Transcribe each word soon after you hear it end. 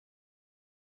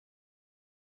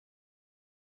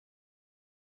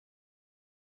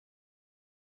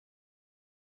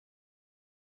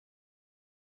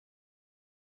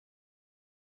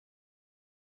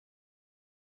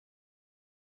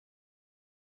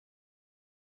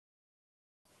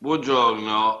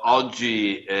Buongiorno,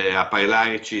 oggi a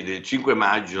parlarci del 5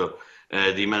 maggio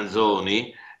di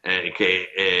Manzoni,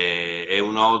 che è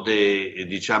un'ode,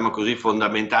 diciamo così,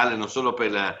 fondamentale non solo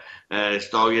per la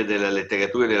storia della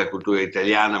letteratura e della cultura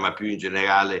italiana, ma più in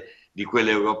generale di quella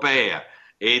europea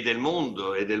e del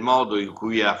mondo e del modo in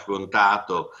cui ha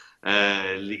affrontato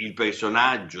il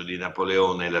personaggio di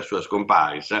Napoleone e la sua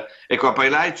scomparsa. Ecco, a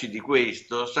parlarci di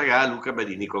questo sarà Luca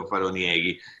Badini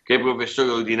Confalonieri, che è professore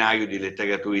ordinario di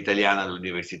letteratura italiana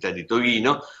all'Università di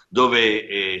Torino,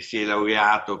 dove si è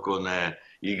laureato con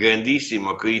il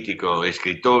grandissimo critico e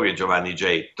scrittore Giovanni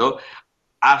Getto.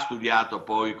 Ha studiato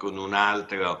poi con un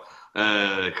altro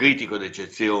critico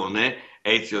d'eccezione,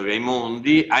 Ezio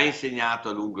Raimondi, ha insegnato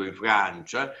a lungo in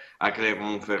Francia, a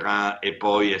Clermont-Ferrand e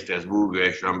poi a Strasburgo e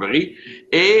a Chambéry,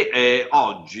 e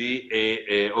oggi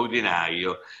è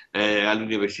ordinario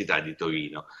all'Università di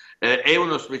Torino. È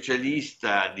uno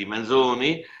specialista di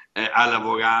Manzoni, ha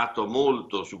lavorato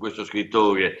molto su questo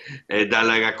scrittore,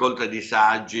 dalla raccolta di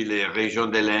saggi Le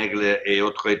Régions de l'Aigle e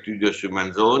Autres études sur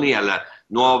Manzoni alla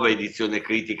nuova edizione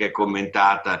critica e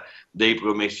commentata dei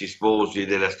Promessi Sposi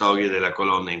della storia della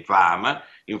colonna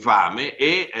infame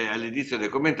e all'edizione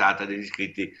commentata degli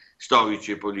scritti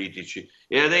storici e politici.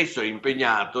 E adesso è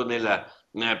impegnato nella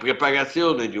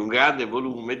preparazione di un grande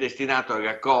volume destinato a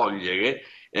raccogliere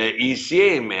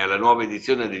insieme alla nuova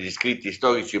edizione degli scritti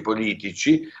storici e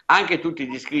politici anche tutti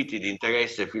gli scritti di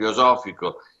interesse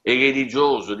filosofico e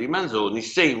religioso di Manzoni,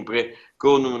 sempre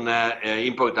con un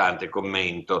importante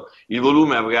commento. Il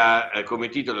volume avrà come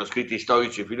titolo Scritti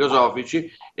storici e filosofici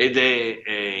ed è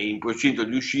in procinto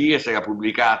di uscire, sarà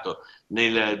pubblicato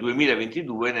nel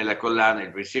 2022 nella collana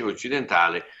Il pensiero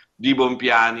occidentale di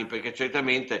Bompiani, perché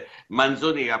certamente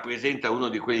Manzoni rappresenta uno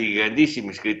di quei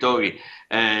grandissimi scrittori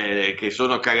che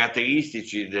sono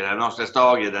caratteristici della nostra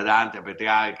storia, da Dante a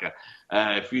Petrarca,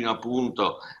 fino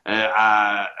appunto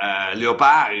a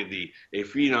Leopardi e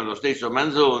fino allo stesso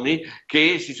Manzoni,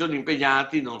 che si sono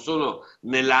impegnati non solo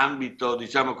nell'ambito,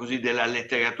 diciamo così, della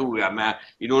letteratura, ma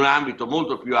in un ambito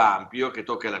molto più ampio che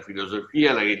tocca la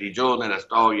filosofia, la religione, la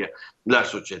storia, la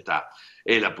società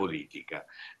e la politica.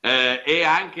 È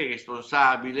anche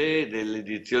responsabile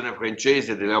dell'edizione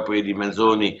francese delle opere di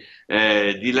Manzoni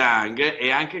di Lang,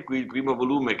 e anche qui il primo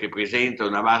volume, che presenta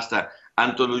una vasta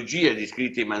antologia di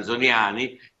scritti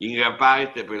manzoniani, in gran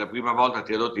parte per la prima volta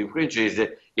tradotto in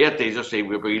francese, è atteso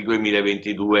sempre per il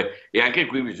 2022. E anche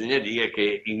qui bisogna dire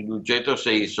che in un certo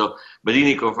senso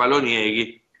Badini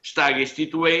Confalonieri sta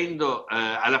restituendo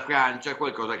alla Francia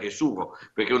qualcosa che è suo,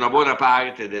 perché una buona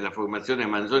parte della formazione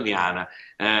manzoniana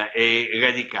è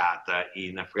radicata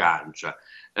in Francia.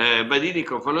 Badini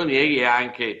Confalonieri è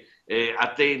anche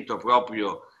attento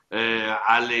proprio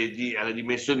alla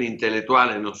dimensione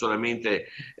intellettuale, non solamente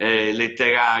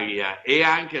letteraria, e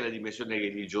anche alla dimensione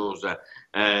religiosa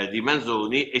di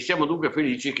Manzoni, e siamo dunque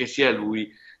felici che sia lui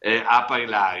a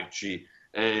parlarci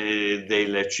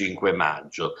del 5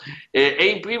 maggio. E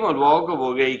in primo luogo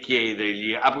vorrei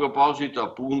chiedergli, a proposito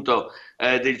appunto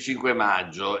del 5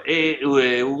 maggio, è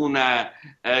una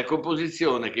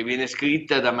composizione che viene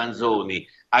scritta da Manzoni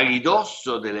a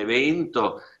ridosso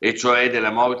dell'evento, e cioè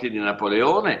della morte di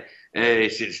Napoleone.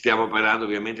 Stiamo parlando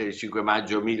ovviamente del 5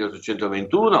 maggio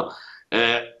 1821,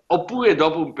 oppure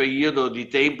dopo un periodo di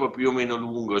tempo più o meno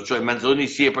lungo, cioè Manzoni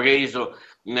si è preso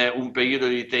un periodo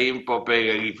di tempo per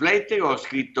riflettere, o ha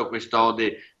scritto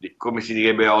quest'ode, come si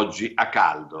direbbe oggi, a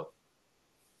caldo?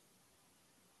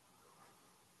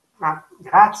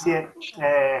 Grazie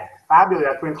Fabio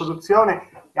della tua introduzione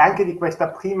e anche di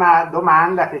questa prima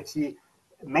domanda che ci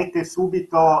mette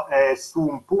subito su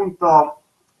un punto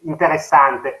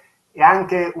interessante e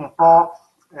anche un po'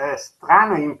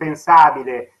 strano e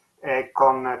impensabile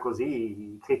con così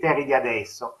i criteri di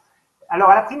adesso.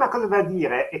 Allora, la prima cosa da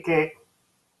dire è che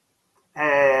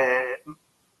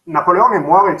Napoleone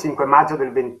muore il 5 maggio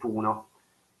del 21,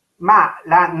 ma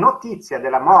la notizia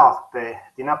della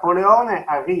morte di Napoleone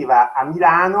arriva a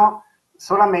Milano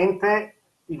solamente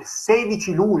il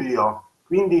 16 luglio,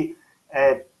 quindi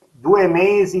 2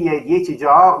 mesi e 10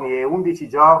 giorni e 11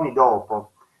 giorni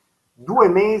dopo. 2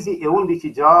 mesi e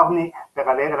 11 giorni per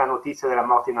avere la notizia della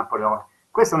morte di Napoleone.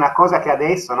 Questa è una cosa che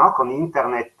adesso, no, con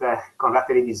internet, con la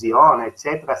televisione,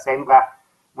 eccetera, sembra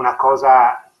una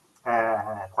cosa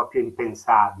proprio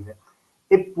impensabile.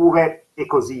 Eppure è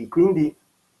così. Quindi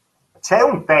c'è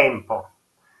un tempo,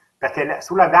 perché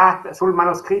sul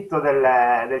manoscritto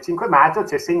del 5 maggio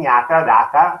c'è segnata la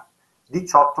data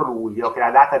 18 luglio, che è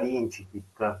la data di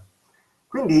incipit.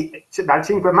 Quindi dal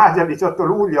 5 maggio al 18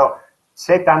 luglio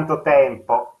c'è tanto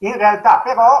tempo. In realtà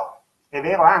però è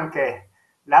vero anche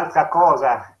l'altra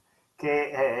cosa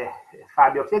che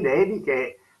Fabio chiedevi,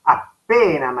 che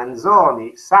appena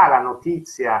Manzoni sa la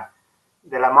notizia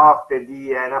della morte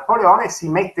di Napoleone, si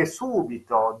mette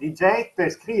subito di getto e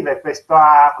scrive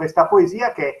questa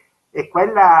poesia che è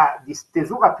quella di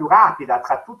stesura più rapida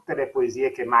tra tutte le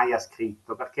poesie che mai ha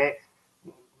scritto, perché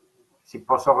si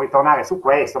possono ritornare su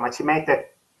questo, ma ci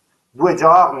mette 2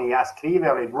 giorni a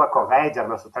scriverlo e 2 a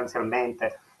correggerlo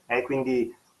sostanzialmente,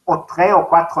 quindi o 3 o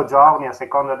 4 giorni a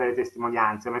seconda delle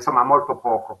testimonianze, ma insomma molto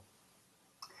poco.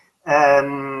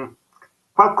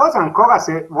 Qualcosa ancora,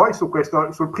 se vuoi,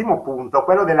 sul primo punto,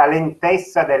 quello della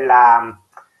lentezza della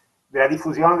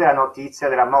diffusione della notizia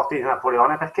della morte di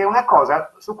Napoleone, perché è una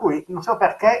cosa su cui non so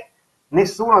perché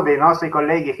nessuno dei nostri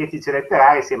colleghi critici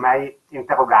letterari si è mai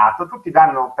interrogato. Tutti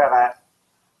danno per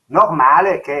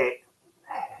normale che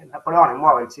Napoleone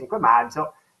muore il 5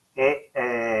 maggio e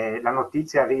la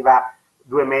notizia arriva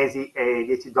 2 mesi e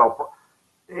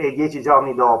 10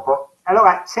 giorni dopo.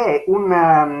 Allora c'è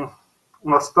uno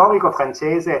storico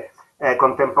francese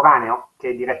contemporaneo, che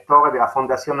è direttore della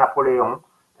Fondation Napoleone,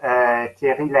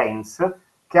 Thierry Lenz,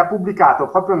 che ha pubblicato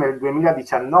proprio nel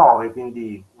 2019,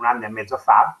 quindi 1 anno e mezzo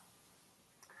fa,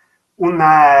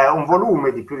 un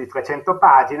volume di più di 300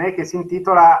 pagine che si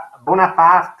intitola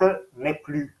Bonaparte n'est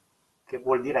plus, che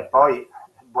vuol dire poi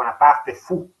Bonaparte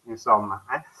fu, insomma,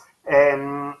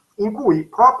 in cui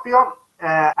proprio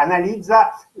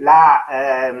analizza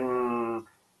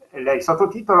il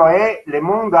sottotitolo è Le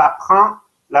monde apprend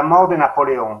la mort de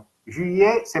Napoléon,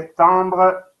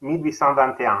 juillet-septembre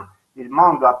 1821. Il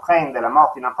mondo apprende la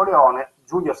morte di Napoleone,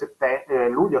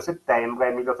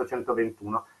 luglio-settembre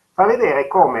 1821. Fa vedere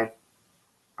come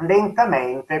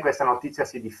lentamente questa notizia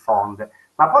si diffonde,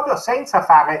 ma proprio senza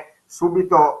fare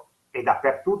subito e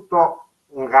dappertutto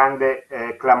un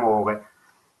grande clamore.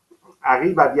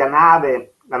 Arriva via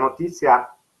nave la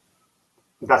notizia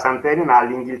da Sant'Elena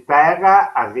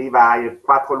all'Inghilterra, arriva il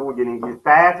 4 luglio in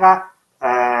Inghilterra,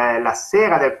 la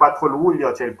sera del 4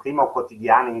 luglio c'è il primo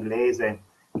quotidiano inglese,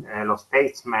 lo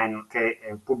Statesman,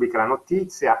 che pubblica la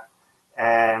notizia,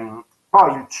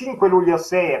 poi il 5 luglio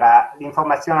sera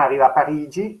l'informazione arriva a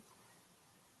Parigi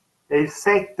e il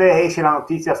 7 esce la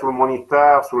notizia sul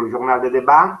Moniteur, sul Journal des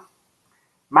Débats,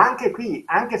 ma anche qui,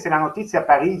 anche se la notizia a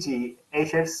Parigi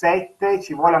esce il 7,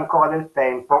 ci vuole ancora del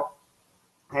tempo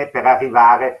per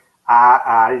arrivare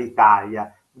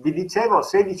all'Italia. Vi dicevo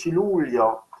 16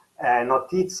 luglio,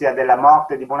 notizia della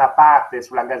morte di Bonaparte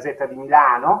sulla Gazzetta di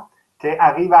Milano, che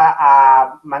arriva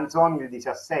a Manzoni il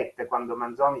 17, quando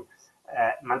Manzoni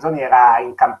era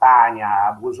in campagna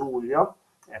a Brusuglio,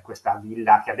 questa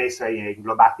villa che adesso è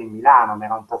inglobata in Milano, ma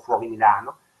era un po' fuori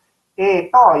Milano. E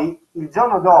poi il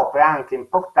giorno dopo, è anche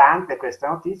importante questa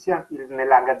notizia,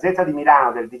 nella Gazzetta di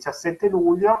Milano del 17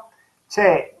 luglio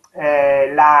c'è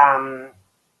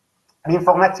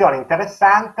l'informazione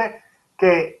interessante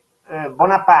che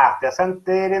Bonaparte a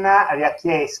Sant'Elena aveva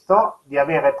chiesto di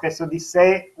avere presso di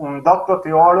sé un dotto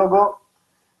teologo,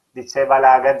 diceva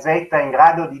la Gazzetta, in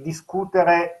grado di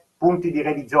discutere punti di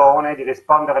religione, di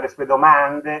rispondere alle sue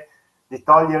domande, di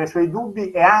togliere i suoi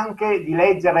dubbi e anche di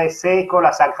leggere seco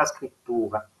la Sacra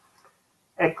Scrittura.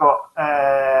 Ecco,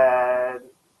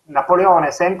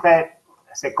 Napoleone, sempre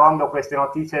secondo queste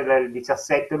notizie del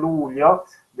 17 luglio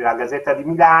della Gazzetta di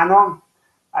Milano,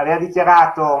 aveva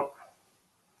dichiarato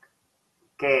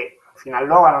che fino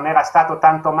allora non era stato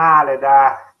tanto male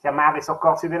da chiamare i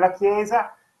soccorsi della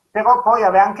Chiesa, però poi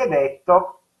aveva anche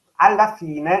detto, alla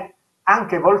fine,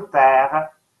 anche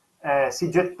Voltaire si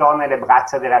gettò nelle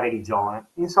braccia della religione.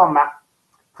 Insomma,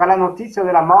 tra la notizia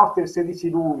della morte del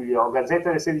 16 luglio, Gazzetta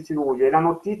del 16 luglio, e la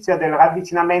notizia del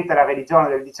ravvicinamento alla religione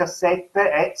del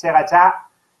 17, c'era già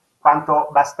quanto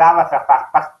bastava per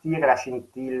far partire la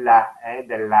scintilla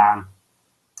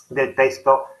del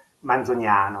testo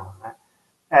manzoniano.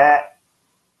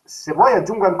 Se vuoi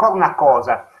aggiungo ancora una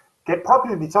cosa, che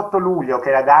proprio il 18 luglio, che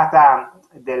è la data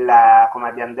come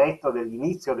abbiamo detto,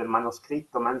 dell'inizio del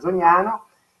manoscritto manzoniano,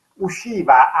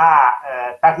 usciva a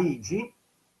Parigi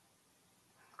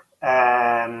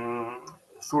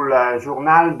sul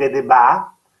Journal des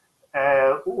Débats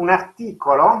un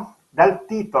articolo dal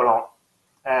titolo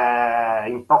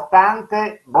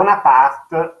importante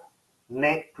Bonaparte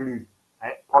n'est plus,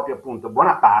 proprio appunto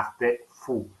Bonaparte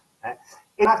fu.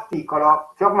 E un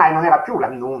articolo che ormai non era più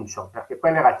l'annuncio, perché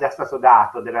quello era già stato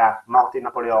dato della morte di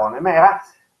Napoleone, ma era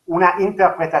una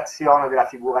interpretazione della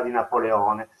figura di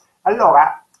Napoleone.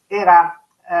 Allora, era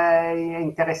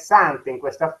interessante in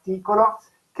questo articolo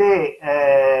che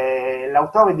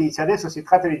l'autore dice adesso si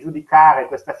tratta di giudicare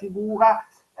questa figura,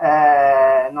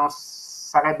 non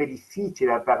sarebbe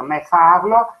difficile per me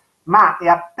farlo, ma è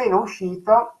appena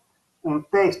uscito un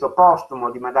testo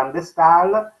postumo di Madame de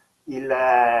Staël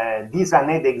il 10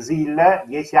 années d'exil,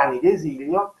 10 anni di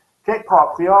esilio, che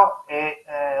proprio è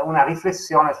una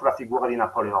riflessione sulla figura di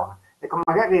Napoleone. Ecco,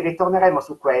 magari ritorneremo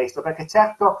su questo, perché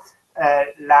certo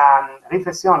la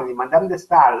riflessione di Madame de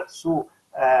Staël su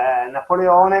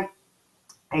Napoleone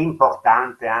è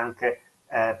importante anche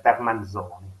per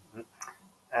Manzoni.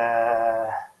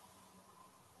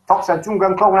 Forse aggiungo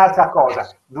ancora un'altra cosa,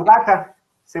 durata,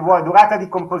 se vuoi, durata di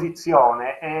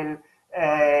composizione.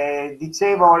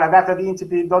 Dicevo la data di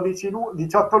incipit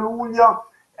 18 luglio,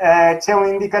 c'è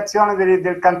un'indicazione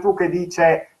del Cantù che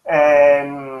dice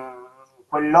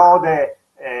quell'ode,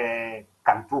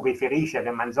 Cantù riferisce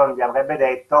che Manzoni gli avrebbe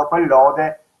detto,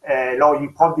 quell'ode l'ho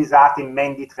improvvisata in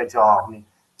men di 3 giorni.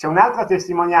 C'è un'altra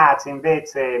testimonianza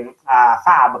invece a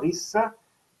Fabris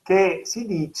che si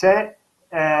dice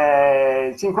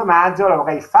il 5 maggio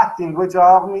l'avrei fatto in 2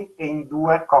 giorni e in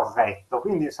 2 corretto,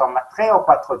 quindi insomma 3 o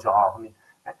 4 giorni.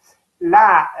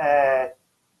 La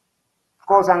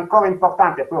cosa ancora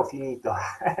importante, poi ho finito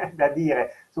da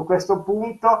dire su questo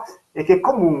punto, è che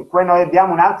comunque noi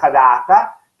abbiamo un'altra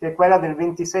data, che è quella del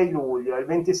 26 luglio. Il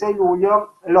 26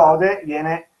 luglio l'ode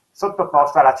viene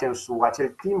sottoposta alla censura, c'è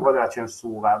il timbro della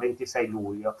censura, 26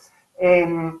 luglio.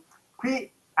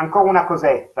 Qui ancora una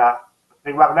cosetta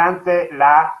riguardante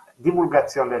la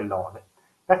divulgazione dell'ode,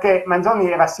 perché Manzoni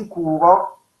era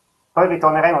sicuro, poi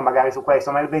ritorneremo magari su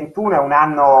questo, ma il 21 è un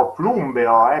anno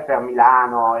plumbeo per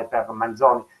Milano e per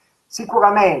Manzoni.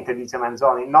 Sicuramente, dice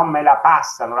Manzoni, non me la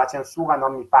passano, la censura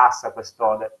non mi passa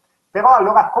quest'ode. Però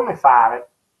allora come fare?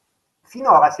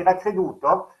 Finora si era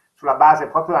creduto, sulla base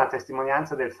proprio della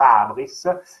testimonianza del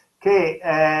Fabris, che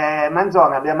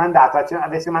Manzoni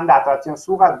avesse mandato alla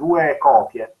censura 2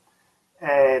 copie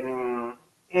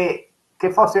e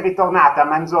che fosse ritornata a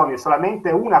Manzoni solamente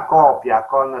una copia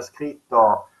con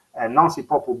scritto non si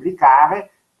può pubblicare,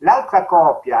 l'altra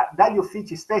copia dagli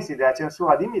uffici stessi della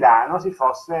censura di Milano si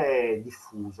fosse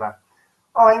diffusa.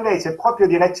 Ora invece proprio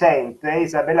di recente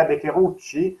Isabella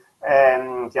Beccherucci,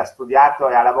 che ha studiato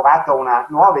e ha lavorato a una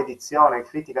nuova edizione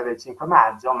critica del 5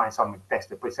 maggio, ma insomma il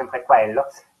testo è poi sempre quello,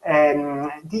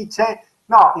 dice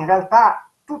no, in realtà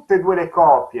tutte e 2 le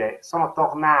copie sono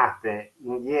tornate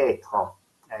indietro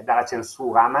dalla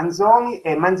censura a Manzoni,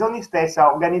 e Manzoni stessa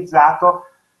ha organizzato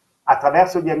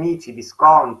attraverso gli amici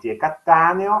Visconti e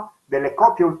Cattaneo delle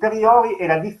copie ulteriori e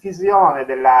la diffusione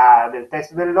del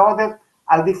testo dell'ode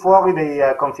al di fuori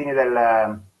dei confini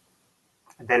del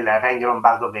Regno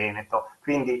Lombardo-Veneto,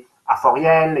 quindi a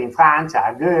Foriel in Francia,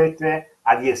 a Goethe,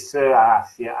 a Diesseux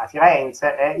a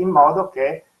Firenze, in modo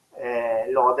che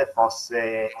l'ode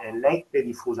fosse letta e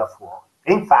diffusa fuori.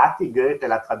 E infatti Goethe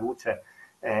la traduce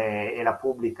e la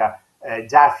pubblica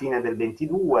già a fine del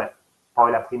 22,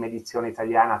 poi la prima edizione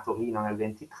italiana a Torino nel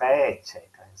 23,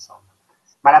 eccetera, insomma.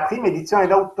 Ma la prima edizione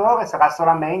d'autore sarà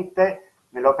solamente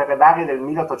nelle opere varie del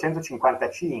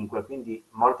 1855, quindi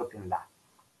molto più in là.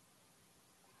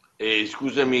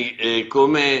 Scusami,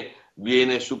 come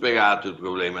viene superato il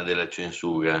problema della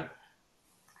censura?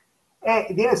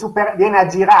 Viene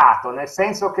aggirato, nel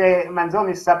senso che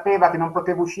Manzoni sapeva che non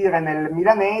poteva uscire nel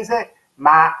milanese,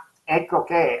 ma ecco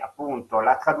che appunto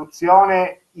la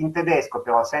traduzione in tedesco,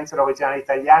 però senza l'originale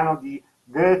italiano, di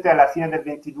Goethe alla fine del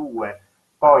 22,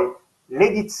 poi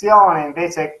l'edizione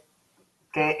invece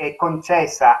che è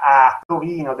concessa a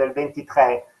Torino del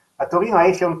 23. A Torino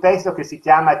esce un testo che si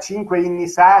chiama Cinque inni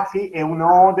sacri e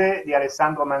un'ode di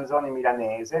Alessandro Manzoni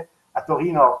milanese. A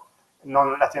Torino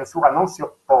la censura non si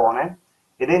oppone,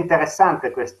 ed è interessante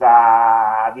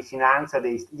questa vicinanza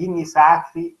degli inni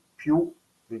sacri più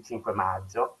il 5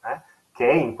 maggio, che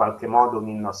è in qualche modo un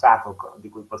inno sacro di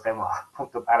cui potremo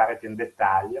appunto parlare più in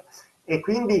dettaglio, e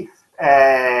quindi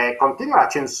continua la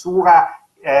censura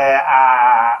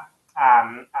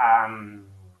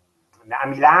a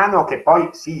Milano, che poi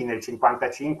sì, nel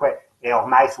 55 è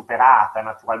ormai superata,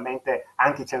 naturalmente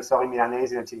anche i censori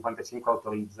milanesi nel 55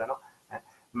 autorizzano,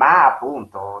 ma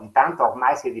appunto intanto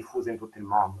ormai si è diffusa in tutto il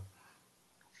mondo.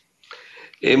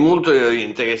 È molto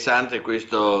interessante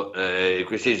questa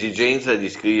esigenza di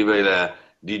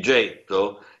scrivere di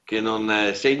getto, che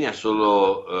non segna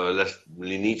solo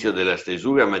l'inizio della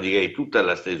stesura, ma direi tutta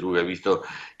la stesura, visto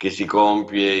che si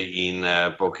compie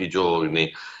in pochi giorni.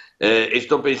 E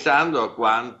sto pensando a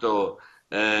quanto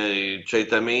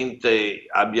certamente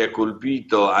abbia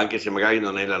colpito, anche se magari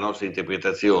non è la nostra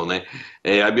interpretazione,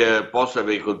 possa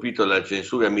aver colpito la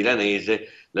censura milanese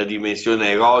la dimensione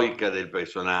eroica del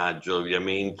personaggio,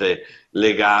 ovviamente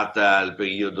legata al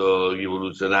periodo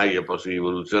rivoluzionario e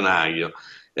post-rivoluzionario,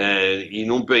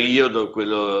 in un periodo,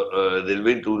 quello del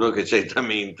 21, che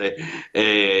certamente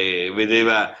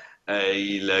vedeva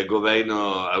il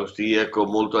governo austriaco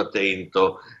molto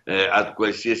attento a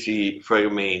qualsiasi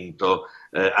fermento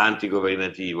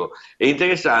antigovernativo. È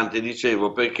interessante,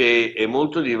 dicevo, perché è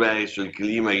molto diverso il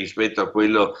clima rispetto a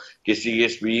quello che si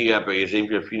respira, per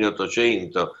esempio, a fine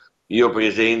Ottocento. Io ho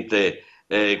presente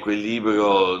quel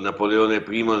libro Napoleone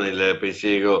I nel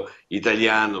pensiero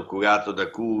italiano, curato da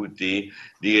Curti,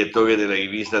 direttore della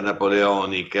rivista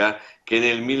napoleonica, che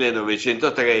nel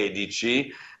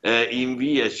 1913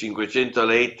 invia 500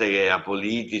 lettere a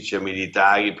politici, a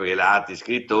militari, prelati,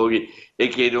 scrittori e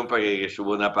chiede un parere su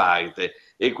Bonaparte.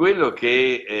 E quello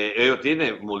che e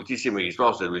ottiene moltissime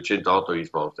risposte, 208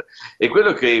 risposte. E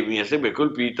quello che mi ha sempre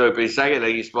colpito è pensare alla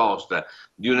risposta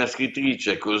di una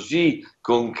scrittrice così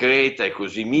concreta e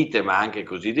così mite, ma anche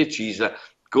così decisa,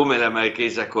 come la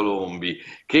marchesa Colombi,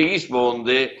 che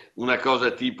risponde una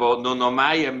cosa tipo: non ho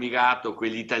mai ammirato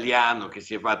quell'italiano che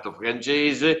si è fatto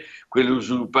francese,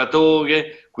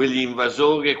 quell'usurpatore,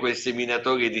 quell'invasore, quel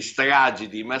seminatore di stragi,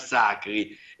 di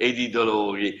massacri e di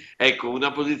dolori. Ecco,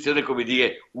 una posizione, come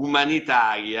dire,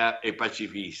 umanitaria e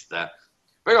pacifista.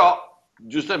 Però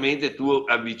giustamente tu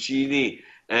avvicini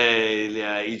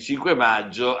il 5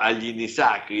 maggio agli inni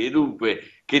sacri, e dunque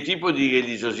che tipo di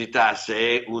religiosità, se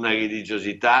è una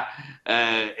religiosità,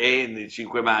 è nel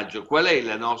 5 maggio? Qual è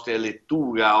la nostra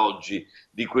lettura oggi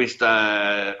di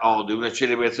questa ode? Una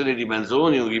celebrazione di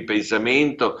Manzoni, un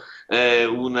ripensamento,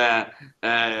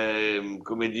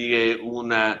 come dire,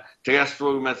 una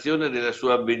trasformazione della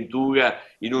sua avventura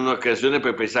in un'occasione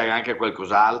per pensare anche a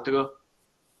qualcos'altro?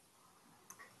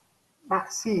 Ma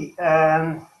sì,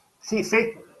 sì,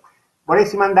 se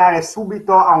volessimo andare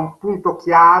subito a un punto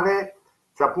chiave,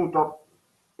 cioè appunto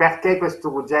perché questa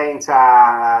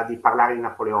urgenza di parlare di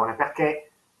Napoleone,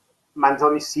 perché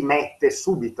Manzoni si mette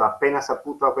subito, appena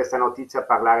saputo questa notizia, a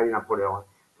parlare di Napoleone.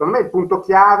 Secondo me il punto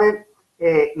chiave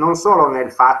è non solo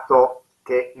nel fatto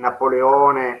che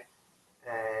Napoleone,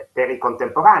 per i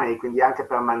contemporanei, quindi anche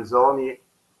per Manzoni,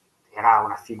 era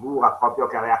una figura proprio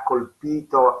che aveva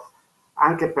colpito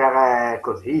anche per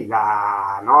così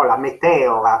no, la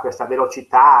meteora, questa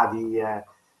velocità di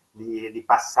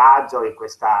passaggio e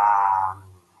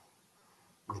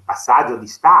di passaggio di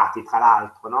stati, tra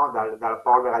l'altro, no? Dalla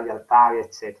polvere agli altari,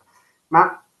 eccetera.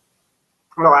 Ma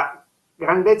allora,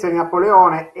 grandezza di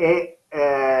Napoleone è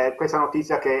questa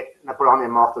notizia che Napoleone è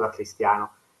morto da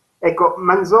cristiano. Ecco,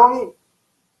 Manzoni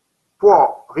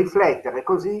può riflettere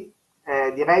così,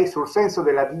 direi, sul senso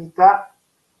della vita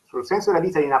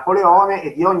di Napoleone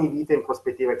e di ogni vita in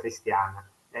prospettiva cristiana.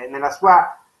 Nella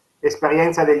sua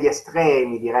esperienza degli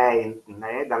estremi, direi,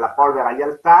 dalla polvere agli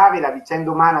altari, la vicenda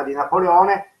umana di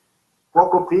Napoleone può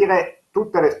coprire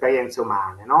tutte le esperienze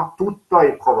umane, no? Tutto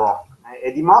il provò,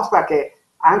 e dimostra che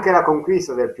anche la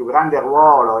conquista del più grande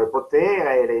ruolo e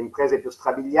potere e le imprese più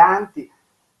strabilianti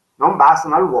non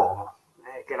bastano all'uomo,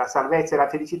 che la salvezza e la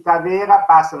felicità vera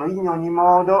passano in ogni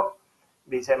modo,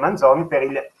 dice Manzoni, per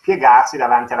il piegarsi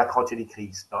davanti alla croce di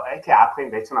Cristo, che apre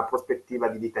invece una prospettiva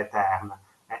di vita eterna.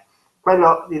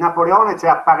 Quello di Napoleone, cioè,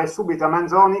 appare subito a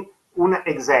Manzoni un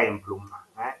exemplum,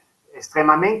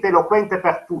 estremamente eloquente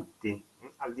per tutti,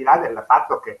 al di là del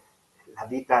fatto che la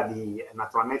vita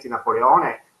naturalmente di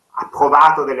Napoleone ha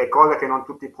provato delle cose che non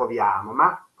tutti proviamo,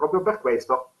 ma proprio per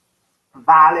questo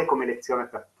vale come lezione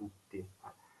per tutti.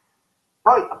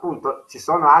 Poi appunto ci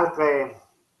sono altre,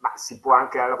 ma si può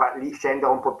anche allora lì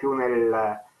scendere un po' più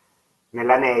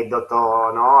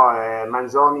nell'aneddoto, no?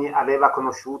 Manzoni aveva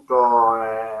conosciuto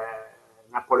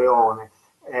Napoleone.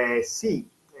 Sì,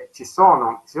 ci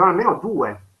sono almeno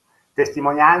due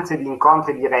testimonianze di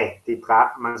incontri diretti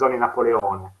tra Manzoni e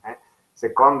Napoleone,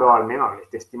 secondo almeno le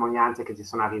testimonianze che ci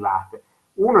sono arrivate.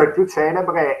 Uno, il più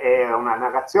celebre, è una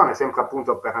narrazione, sempre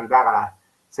appunto per andare alla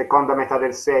seconda metà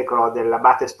del secolo,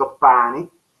 dell'abate Stoppani,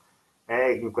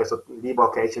 in questo libro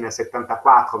che esce nel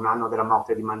 74, un anno della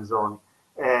morte di Manzoni.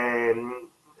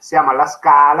 Siamo alla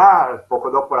Scala, poco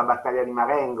dopo la battaglia di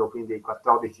Marengo, quindi il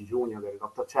 14 giugno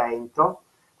dell'Ottocento,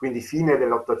 quindi fine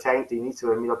dell'Ottocento, inizio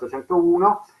del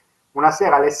 1801. Una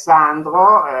sera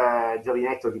Alessandro,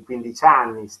 giovinetto di 15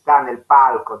 anni, sta nel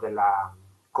palco della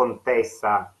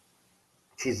contessa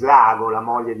Cislago, la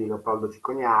moglie di Leopoldo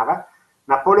Cicognara.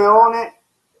 Napoleone,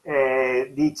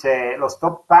 dice lo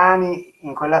Stoppani,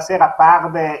 in quella sera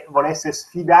parve volesse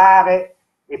sfidare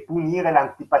e punire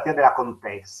l'antipatia della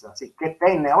contessa, sicché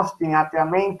tenne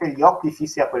ostinatamente gli occhi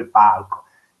fissi a quel palco.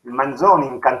 Il Manzoni,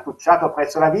 incantucciato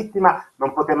presso la vittima,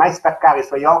 non poté mai staccare i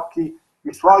suoi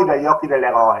dagli occhi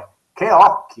dell'eroe. Che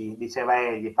occhi, diceva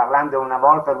egli, parlando una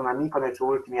volta ad un amico nei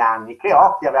suoi ultimi anni, che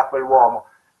occhi aveva quell'uomo.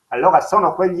 Allora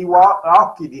sono quegli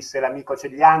occhi, disse l'amico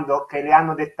cegliando, che le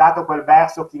hanno dettato quel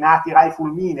verso chinati rai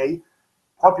fulminei?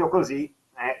 proprio così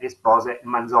rispose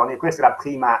Manzoni. Questa è la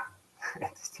prima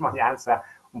testimonianza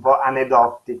un po'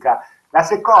 aneddotica. La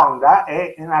seconda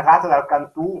è narrata dal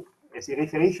Cantù e si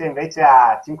riferisce invece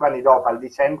a 5 anni dopo, al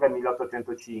dicembre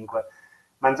 1805.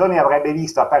 Manzoni avrebbe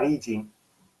visto a Parigi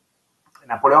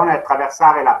Napoleone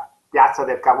attraversare la piazza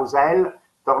del Carrousel,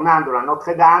 tornando a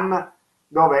Notre Dame,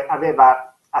 dove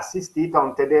aveva assistito a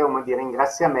un Te Deum di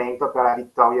ringraziamento per la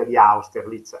vittoria di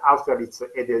Austerlitz.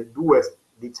 Austerlitz è del 2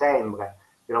 dicembre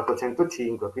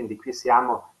dell'805, quindi qui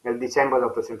siamo nel dicembre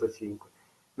dell'805.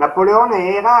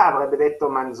 Napoleone era, avrebbe detto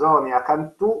Manzoni a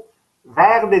Cantù,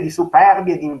 verde di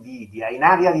superbia e di invidia, in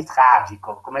aria di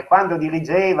tragico, come quando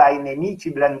dirigeva ai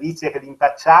nemici blandizie che li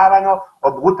impacciavano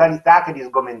o brutalità che li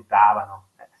sgomentavano.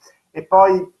 E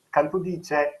poi Cantù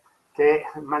dice che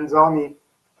Manzoni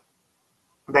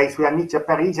dai suoi amici a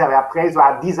Parigi aveva preso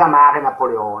a disamare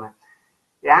Napoleone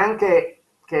e anche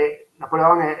che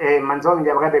Napoleone e Manzoni gli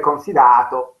avrebbe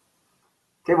confidato: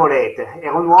 che volete,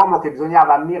 era un uomo che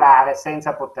bisognava ammirare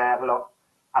senza poterlo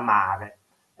amare.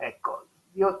 Ecco,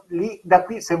 io lì, da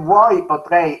qui, se vuoi,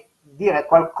 potrei dire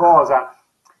qualcosa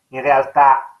in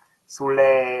realtà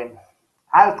sulle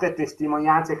altre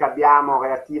testimonianze che abbiamo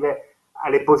relative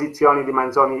alle posizioni di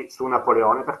Manzoni su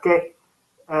Napoleone, perché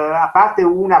a parte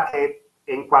una che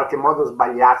è in qualche modo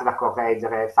sbagliata da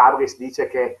correggere, Fabris dice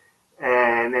che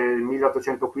nel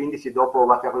 1815, dopo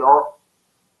Waterloo,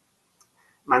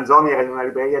 Manzoni era in una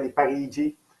libreria di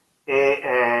Parigi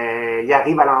e gli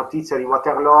arriva la notizia di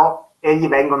Waterloo e gli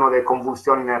vengono delle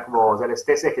convulsioni nervose, le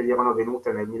stesse che gli erano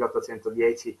venute nel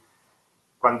 1810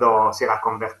 quando si era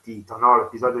convertito, no?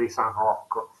 L'episodio di San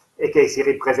Rocco, e che si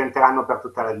ripresenteranno per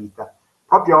tutta la vita.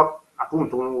 Proprio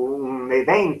appunto un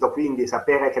evento, quindi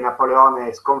sapere che Napoleone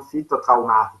è sconfitto,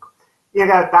 traumatico. In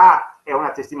realtà è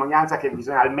una testimonianza che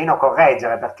bisogna almeno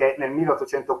correggere, perché nel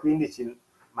 1815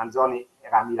 Manzoni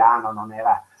era a Milano, non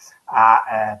era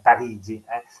a Parigi,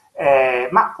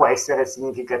 ma può essere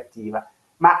significativa.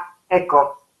 Ma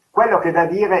ecco, quello che è da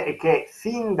dire è che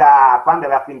fin da quando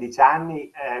aveva 15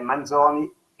 anni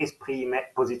Manzoni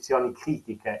esprime posizioni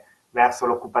critiche verso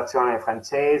l'occupazione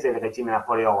francese e il regime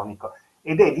napoleonico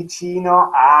ed è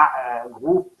vicino a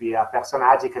gruppi, a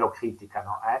personaggi che lo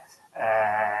criticano.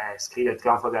 Scrive Il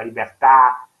trionfo della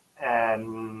libertà,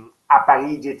 a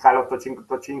Parigi tra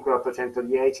l'805 e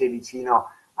l'810 è vicino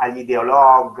agli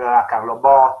ideologhi, a Carlo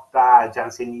Botta, ai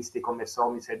giansenisti come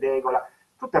Somis e Degola,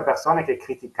 tutte persone che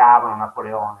criticavano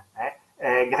Napoleone.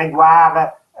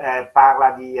 Grégoire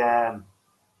parla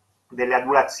delle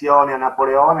adulazioni a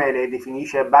Napoleone e le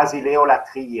definisce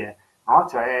basileolatrie, no?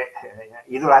 Cioè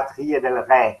idolatrie del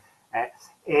re.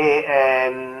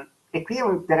 E qui è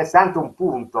interessante un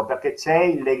punto, perché c'è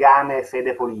il legame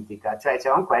fede politica, cioè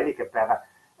c'erano quelli che per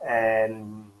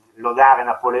lodare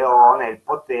Napoleone, il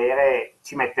potere,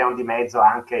 ci mettevano di mezzo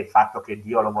anche il fatto che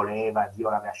Dio lo voleva, Dio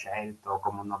l'aveva scelto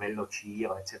come un novello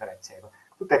Ciro, eccetera, eccetera.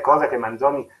 Tutte cose che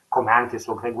Manzoni, come anche il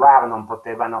suo Grégoire, non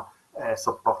potevano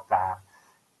sopportare.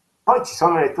 Poi ci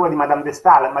sono le letture di Madame de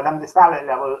Staël. Madame de Staël,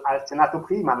 l'avevo accennato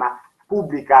prima, ma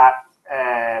pubblica,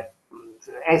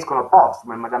 escono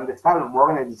postume, Madame de Staël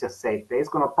muore nel 17,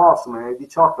 escono postume nel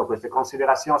 18 queste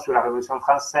considerazioni sulla Révolution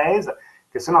française,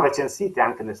 che sono recensite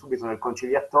anche subito nel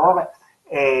Conciliatore,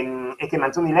 e che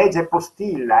Manzoni legge e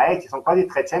postilla, ci sono quasi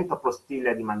 300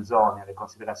 postille di Manzoni alle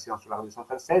considerazioni sulla Révolution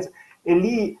française, e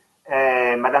lì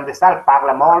Madame de Staël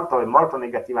parla molto e molto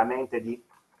negativamente di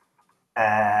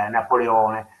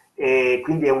Napoleone, e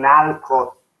quindi è un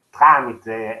altro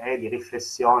tramite di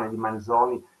riflessione di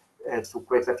Manzoni su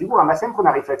questa figura, ma è sempre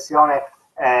una riflessione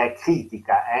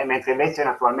critica, mentre invece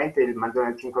naturalmente il Manzoni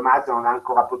del 5 maggio non ha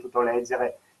ancora potuto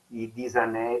leggere i 10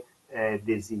 années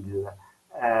d'exil.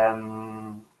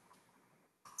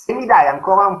 Se mi dai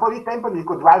ancora un po' di tempo,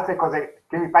 dico due altre cose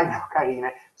che mi paiono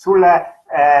carine, sul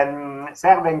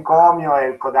servo encomio e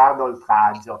il codardo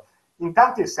oltraggio.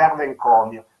 Intanto il servo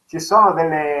encomio. Ci sono a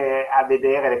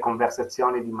vedere le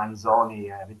conversazioni di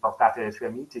Manzoni riportate dai suoi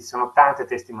amici, ci sono tante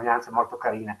testimonianze molto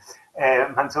carine.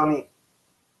 Manzoni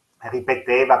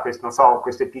ripeteva questo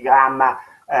epigramma: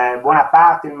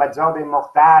 Buonaparte il maggior dei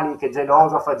mortali, che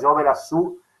geloso fa Giove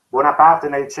lassù, Buonaparte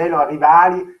nel cielo ha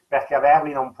rivali, perché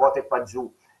averli non puote qua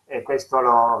giù. E questo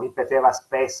lo ripeteva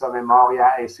spesso a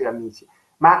memoria ai suoi amici.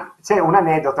 Ma c'è un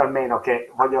aneddoto almeno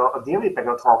che voglio dirvi, perché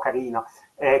lo trovo carino,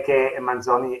 che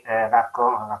Manzoni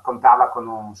raccontava con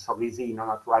un sorrisino,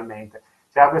 naturalmente.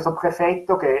 C'era questo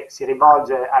prefetto che si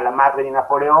rivolge alla madre di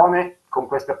Napoleone con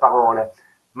queste parole: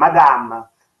 Madame,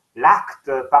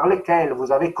 l'acte par lequel vous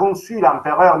avez conçu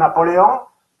l'empereur Napoléon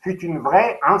fut une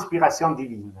vraie inspiration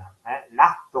divine.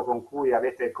 L'atto con cui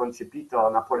avete concepito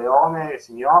Napoleone,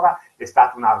 signora, è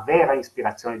stata una vera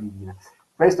ispirazione divina.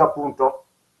 Questo appunto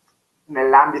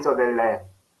nell'ambito del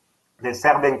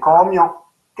servo encomio,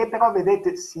 che però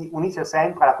vedete si unisce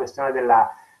sempre alla questione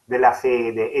della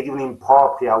fede e di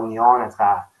un'impropria unione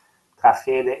tra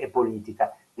fede e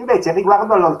politica. Invece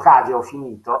riguardo all'oltraggio, ho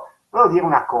finito, volevo dire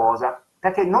una cosa,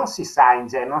 perché non si sa in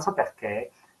genere, non so perché,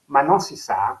 ma non si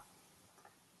sa,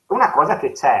 una cosa che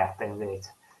è certa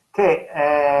invece,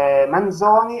 che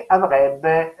Manzoni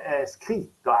aveva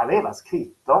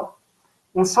scritto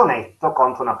un sonetto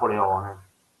contro Napoleone,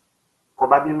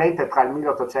 probabilmente tra il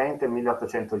 1800 e il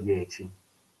 1810.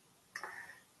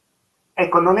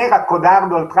 Ecco, non era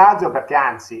codardo oltraggio perché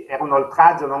anzi era un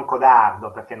oltraggio non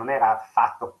codardo, perché non era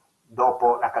fatto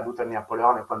dopo la caduta di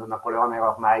Napoleone, quando Napoleone era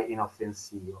ormai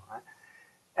inoffensivo.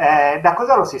 Da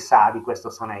cosa lo si sa di questo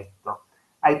sonetto?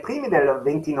 Ai primi del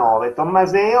 29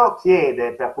 Tommaseo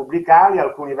chiede per pubblicarli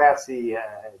alcuni versi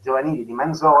giovanili di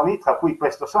Manzoni, tra cui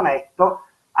questo sonetto,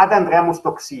 ad Andrea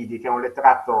Mustoxidi, che è un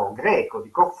letterato greco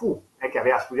di Corfù e che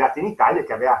aveva studiato in Italia e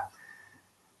che aveva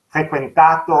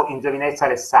frequentato in giovinezza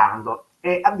Alessandro.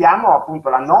 E abbiamo appunto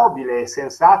la nobile e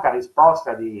sensata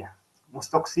risposta di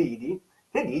Mustoxidi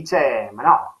che dice: ma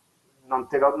no, non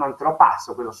te lo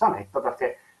passo questo sonetto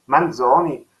perché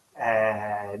Manzoni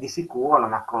di sicuro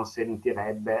non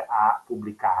acconsentirebbe a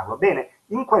pubblicarlo. Bene,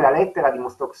 in quella lettera di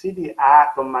Mustoxidi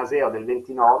a Tommaseo del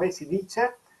 29 si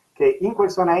dice che in quel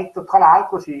sonetto, tra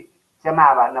l'altro, si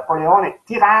chiamava Napoleone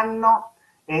tiranno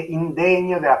e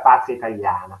indegno della patria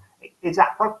italiana. È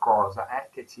già qualcosa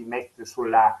che ci mette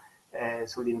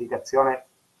sull'indicazione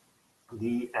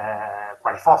di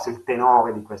quale fosse il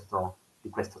tenore di questo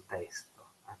testo.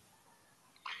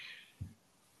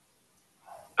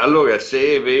 Allora,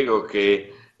 se è vero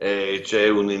che c'è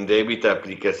un'indebita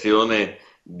applicazione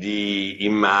di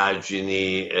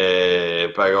immagini,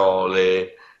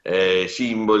 parole,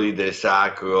 simboli del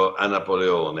sacro a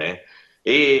Napoleone,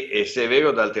 e se è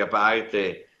vero d'altra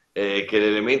parte che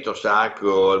l'elemento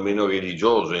sacro, almeno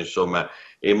religioso, insomma,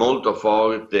 è molto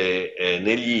forte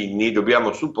negli inni,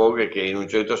 dobbiamo supporre che in un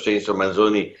certo senso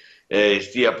Manzoni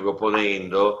stia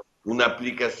proponendo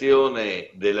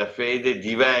un'applicazione della fede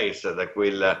diversa da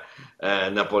quella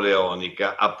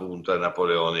napoleonica, appunto a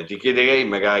Napoleone. Ti chiederei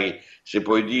magari se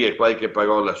puoi dire qualche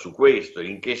parola su questo,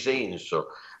 in che senso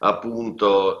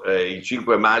appunto il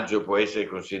 5 maggio può essere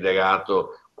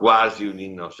considerato quasi un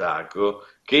inno sacro,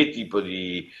 che tipo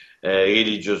di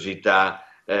religiosità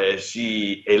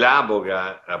si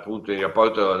elabora appunto in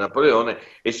rapporto a Napoleone,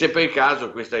 e se per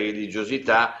caso questa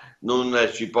religiosità non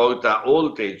ci porta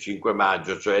oltre il 5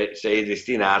 maggio, cioè se è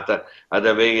destinata ad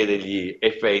avere degli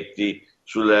effetti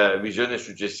sulla visione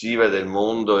successiva del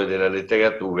mondo e della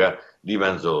letteratura di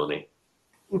Manzoni.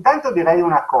 Intanto direi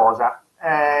una cosa,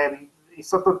 il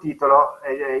sottotitolo,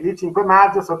 il 5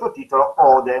 maggio, sottotitolo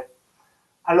Ode.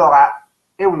 Allora,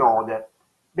 è un'ode.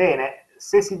 Bene,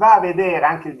 se si va a vedere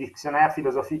anche il Dictionnaire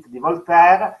philosophique di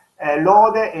Voltaire,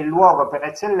 l'ode è il luogo per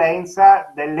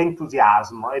eccellenza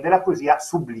dell'entusiasmo e della poesia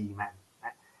sublime.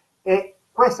 E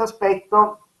questo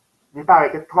aspetto mi pare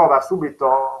che trova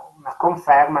subito una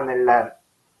conferma nel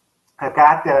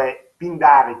carattere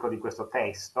pindarico di questo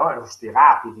testo, questi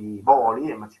rapidi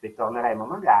voli, ma ci ritorneremo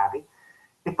magari,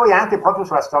 e poi anche proprio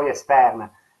sulla storia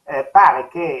esterna. Pare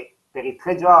che per i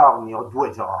 3 giorni o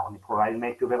 2 giorni,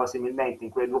 probabilmente più verosimilmente,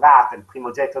 in cui è durato il primo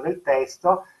getto del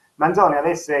testo, Manzoni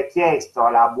avesse chiesto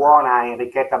alla buona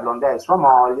Enrichetta Blondel, sua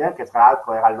moglie, che tra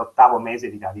l'altro era all'8º mese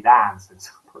di gravidanza,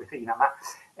 insomma, poverina, ma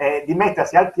di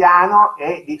mettersi al piano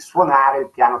e di suonare il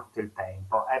piano tutto il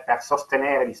tempo per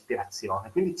sostenere l'ispirazione.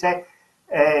 Quindi c'è,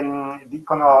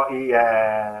 dicono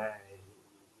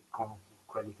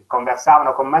quelli che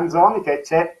conversavano con Manzoni, che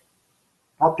c'è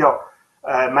proprio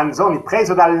Manzoni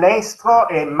preso dall'estro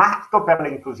e matto per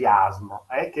l'entusiasmo,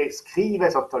 che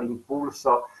scrive sotto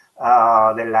l'impulso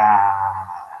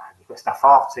di questa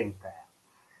forza interna.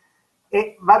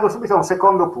 E vado subito a un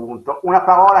secondo punto, una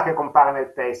parola che compare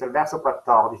nel testo, il verso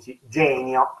 14,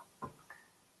 genio.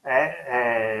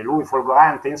 Lui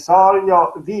folgorante in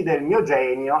soglio vide il mio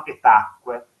genio e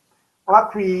tacque. Ora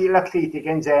qui la critica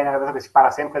in genere, perché si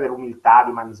parla sempre dell'umiltà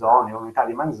di Manzoni, l'umiltà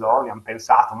di Manzoni, hanno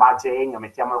pensato, ma genio,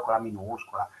 mettiamolo con la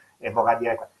minuscola, e vorrà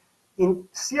dire...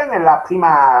 sia nella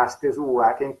prima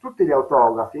stesura che in tutti gli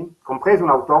autografi, compreso un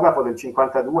autografo del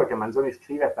 52 che Manzoni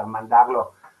scrive per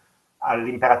mandarlo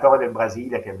all'imperatore del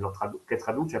Brasile, che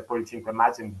traduce poi il 5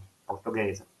 maggio in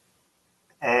portoghese.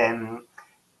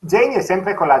 Genio è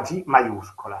sempre con la G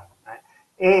maiuscola.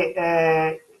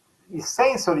 Il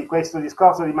senso di questo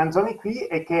discorso di Manzoni qui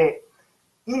è che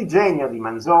il genio di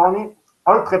Manzoni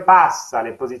oltrepassa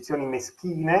le posizioni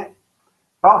meschine,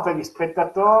 porta gli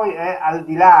spettatori al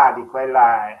di là di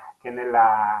quella che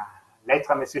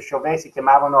lettre à Monsieur Chauvet si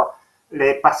chiamavano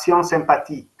le passions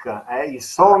sympathiques, il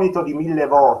sonito di 1000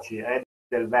 voci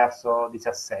del verso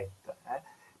 17,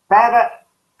 per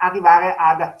arrivare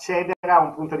ad accedere a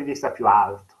un punto di vista più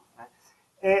alto.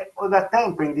 E ho da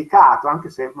tempo indicato, anche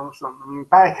se non mi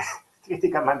pare che la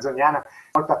critica manzoniana sia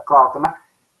molto accorta, ma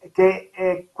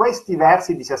che questi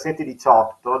versi 17 e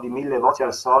 18, di 1000 voci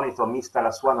al sonito, mista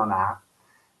la sua non ha,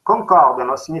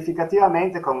 concordano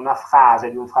significativamente con una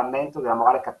frase di un frammento della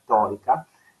morale cattolica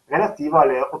relativo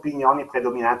alle opinioni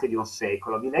predominanti di un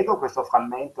secolo. Vi leggo questo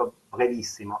frammento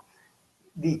brevissimo.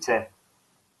 Dice: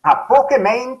 a poche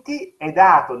menti è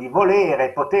dato di volere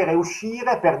e potere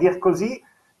uscire, per dir così,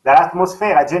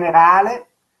 dall'atmosfera generale,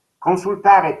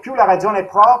 consultare più la ragione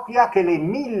propria che le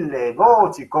 1000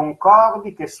 voci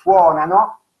concordi che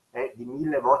suonano, di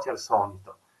 1000 voci al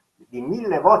sonito, di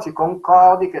 1000 voci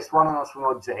concordi che suonano su un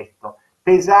oggetto,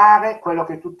 pesare quello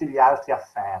che tutti gli altri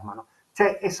affermano.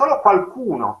 Cioè è solo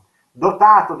qualcuno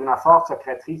dotato di una forza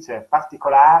creatrice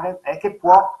particolare che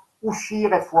può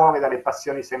uscire fuori dalle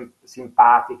passioni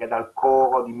simpatiche, dal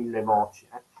coro di 1000 voci.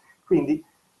 Quindi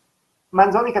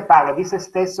Manzoni che parla di se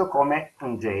stesso come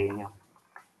un genio.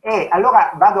 E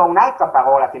allora vado a un'altra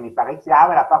parola che mi pare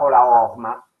chiave, la parola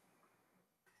orma,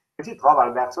 che si trova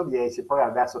al verso 10, poi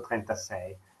al verso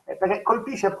 36, perché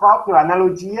colpisce proprio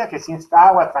l'analogia che si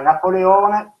instaura tra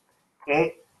Napoleone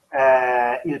e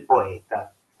il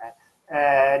poeta.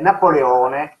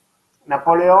 Napoleone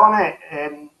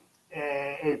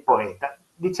e il poeta.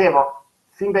 Dicevo,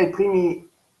 fin dai primi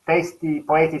testi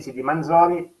poetici di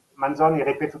Manzoni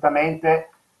ripetutamente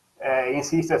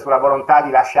insiste sulla volontà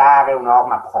di lasciare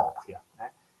un'orma propria.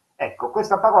 Ecco,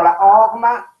 questa parola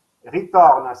orma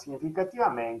ritorna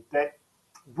significativamente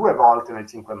 2 volte nel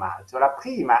Cinque Maggio. La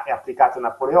prima è applicata a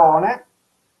Napoleone,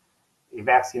 i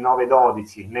versi 9 e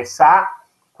 12, ne sa,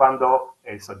 quando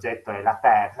il soggetto è la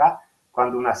terra,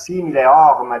 quando una simile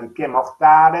orma di pie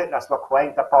mortale la sua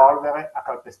cruenta polvere a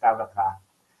calpestar da tratto.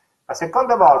 La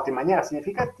seconda volta, in maniera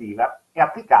significativa, è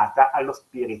applicata allo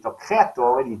spirito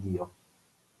creatore di Dio.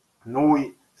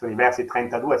 Noi, sono i versi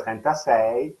 32 e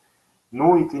 36,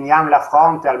 noi teniamo la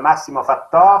fronte al massimo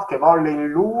fattor che volle in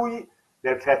lui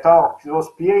del creatore suo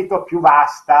spirito più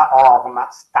vasta orma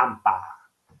stampare.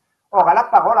 Ora, la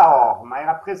parola orma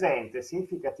era presente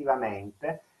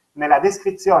significativamente nella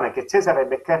descrizione che Cesare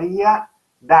Beccaria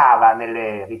dava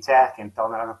nelle ricerche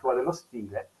intorno alla natura dello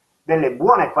stile delle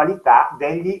buone qualità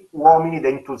degli uomini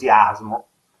d'entusiasmo.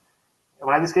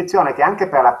 Una descrizione che anche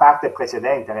per la parte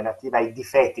precedente relativa ai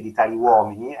difetti di tali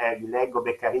uomini, vi leggo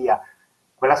Beccaria,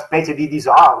 quella specie di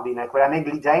disordine, quella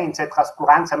negligenza e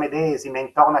trascuranza medesime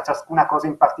intorno a ciascuna cosa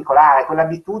in particolare,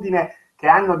 quell'abitudine che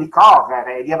hanno di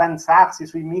correre e di avanzarsi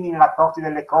sui minimi rapporti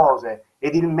delle cose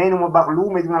ed il menumo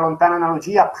barlume di una lontana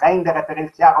analogia prendere per il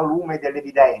chiaro lume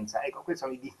dell'evidenza. Ecco, questi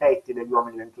sono i difetti degli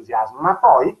uomini dell'entusiasmo. Ma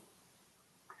poi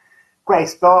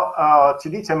questo ci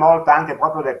dice molto anche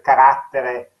proprio del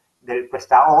carattere di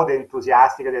questa ode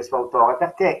entusiastica del suo autore,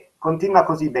 perché continua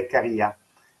così Beccaria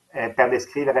per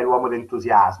descrivere l'uomo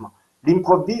d'entusiasmo: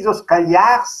 l'improvviso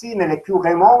scagliarsi nelle più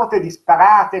remote e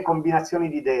disparate combinazioni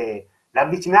di idee,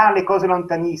 l'avvicinare le cose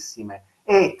lontanissime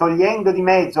e, togliendo di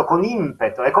mezzo con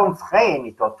impeto e con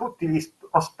fremito tutti gli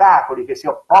ostacoli che si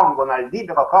oppongono al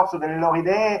libero corso delle loro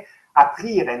idee,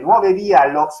 aprire nuove vie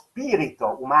allo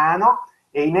spirito umano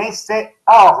e in esse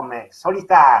orme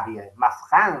solitarie ma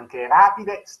franche e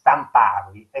rapide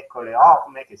stamparli. Ecco le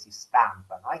orme che si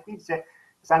stampano. E qui c'è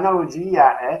questa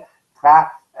analogia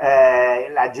tra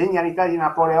la genialità di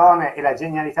Napoleone e la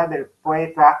genialità del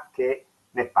poeta che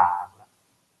ne parla.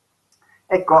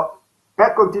 Ecco,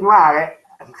 per continuare,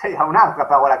 andrei a un'altra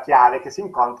parola chiave che si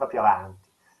incontra più avanti,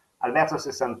 al verso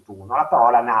 61, la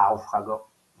parola naufrago.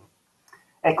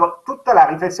 Ecco, tutta la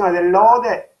riflessione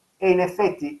dell'ode è in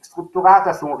effetti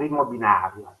strutturata su un ritmo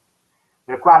binario,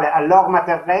 nel quale all'orma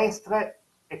terrestre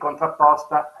è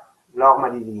contrapposta l'orma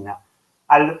divina,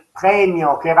 al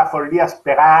premio che era follia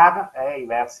sperar, i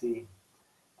versi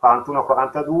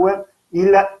 41-42,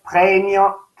 il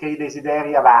premio che i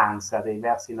desideri avanza, dei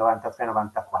versi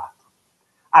 93-94.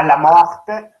 Alla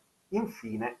morte,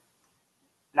 infine,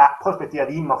 la prospettiva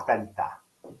di immortalità.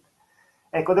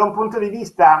 Ecco, da un punto di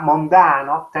vista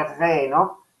mondano,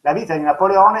 terreno, la vita di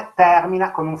Napoleone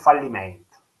termina con un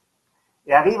fallimento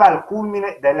e arriva al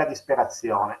culmine della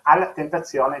disperazione, alla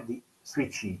tentazione di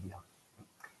suicidio.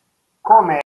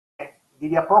 Come di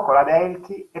lì a poco la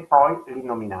Delchi e poi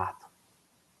l'innominato.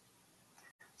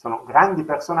 Sono grandi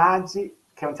personaggi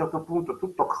che a un certo punto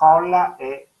tutto crolla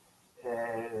e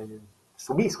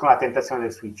subiscono la tentazione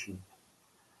del suicidio.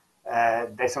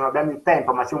 adesso non abbiamo il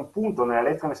tempo, ma c'è un punto nella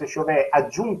lettera Messe Chauvet,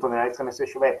 aggiunto nella lettera Messe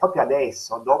Chauvet proprio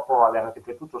adesso, dopo aver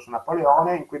riflettuto su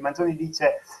Napoleone, in cui Manzoni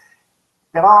dice: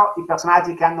 però i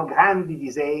personaggi che hanno grandi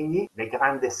disegni, les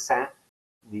grands dessins,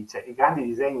 dice, i grandi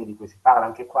disegni di cui si parla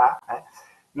anche qua,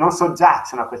 non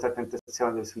soggiacciono a questa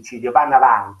tentazione del suicidio, vanno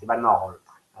avanti, vanno oltre.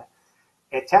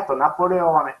 E certo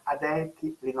Napoleone ad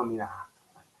Elchi l'inominato.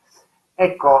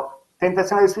 Ecco,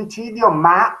 tentazione del suicidio,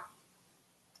 ma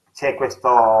c'è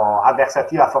questa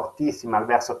avversativa fortissima al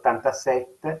verso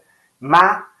 87,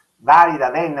 ma valida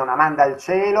venne una man dal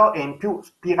cielo e in più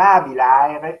spirabile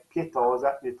aere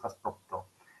pietosa il trasportò.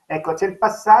 Ecco, c'è il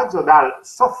passaggio dal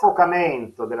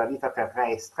soffocamento della vita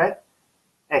terrestre,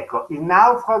 ecco, il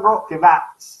naufrago che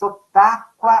va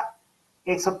sott'acqua,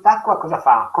 e sott'acqua cosa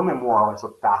fa? Come muore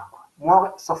sott'acqua?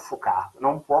 Muore soffocato,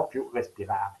 non può più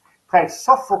respirare. Tra il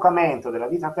soffocamento della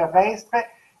vita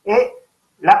terrestre e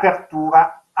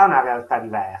l'apertura a una realtà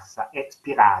diversa, è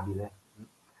spirabile.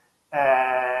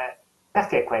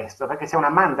 Perché questo? Perché c'è una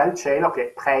man dal cielo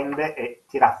che prende e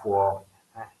tira fuori,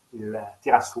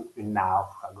 tira su il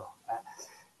naufrago.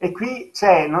 E qui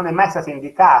c'è, non è mai stato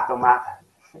indicato, ma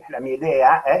la mia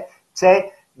idea è,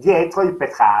 c'è dietro il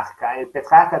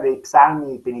Petrarca dei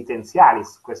psalmi penitenziali,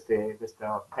 questi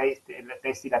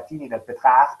testi latini del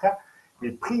Petrarca.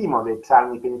 Il primo dei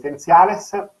psalmi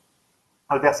penitenziales,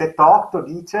 al versetto 8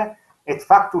 dice: et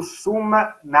factus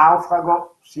sum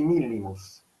naufrago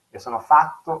simillimus, e sono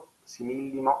fatto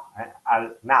simillimo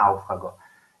al naufrago,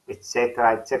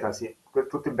 eccetera, eccetera. Sì,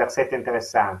 tutto il versetto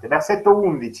interessante. Versetto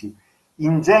 11: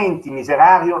 ingenti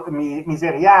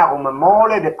miseriarum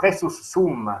mole depressus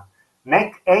sum,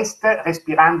 nec est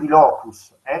respirandi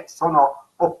locus. Sono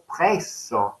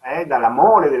oppresso dalla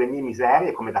mole delle mie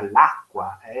miserie, come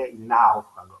dall'acqua, il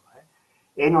naufrago,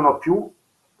 e non ho più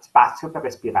spazio per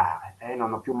respirare,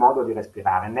 non ho più modo di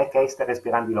respirare, nec est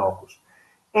respirandi locus.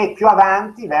 E più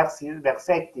avanti,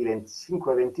 versetti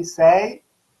 25 e 26,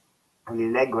 li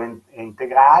leggo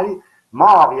integrali: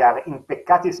 moriar in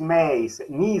peccatis meis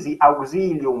nisi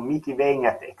auxilium mihi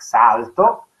veniat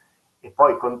exalto, e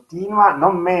poi continua: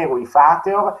 non merui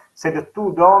fateor, sed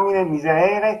tu domine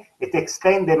miserere et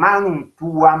extende manum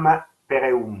tuam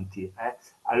pereunti.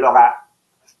 Allora,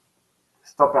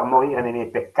 sto per morire nei miei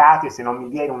peccati, e se non mi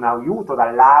viene un aiuto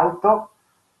dall'alto,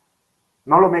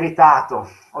 non l'ho meritato,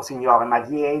 o Signore, ma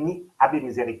vieni, abbi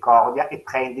misericordia e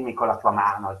prendimi con la tua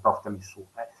mano e portami su.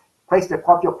 Questo è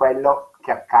proprio quello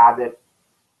che accade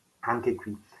anche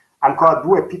qui. Ancora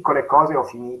due piccole cose, ho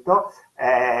finito.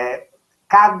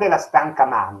 Cadde la stanca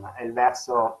man, è il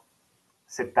verso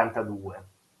 72.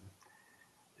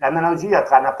 L'analogia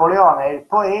tra Napoleone e il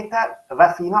poeta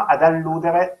va fino ad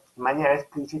alludere in maniera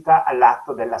esplicita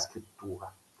all'atto della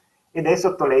scrittura, ed è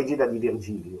sotto l'egida di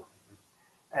Virgilio.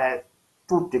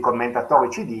 Tutti i commentatori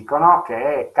ci dicono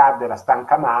che cadde la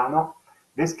stanca mano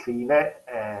descrive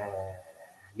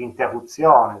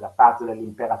l'interruzione da parte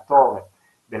dell'imperatore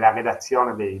della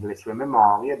redazione delle sue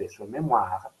memorie, dei suoi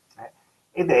memoir,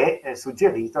 ed è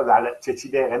suggerito dal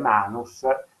Cecidere Manus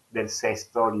del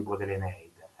sesto libro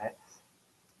dell'Eneide.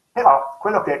 Però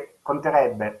quello che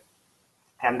conterebbe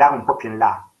è andare un po' più in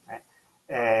là,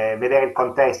 vedere il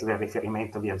contesto del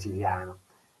riferimento virgiliano.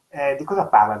 Di cosa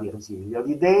parla Virgilio?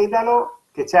 Di Dedalo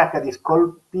che cerca di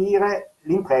scolpire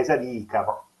l'impresa di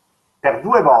Icaro per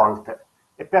 2 volte,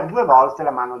 e per 2 volte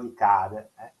la mano gli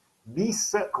cade.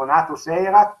 Bis conatus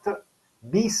erat,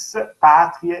 bis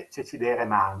patrie cecidere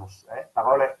manus.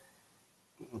 Parole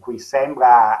in cui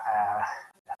sembra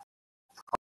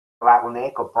trovare un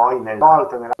eco poi nelle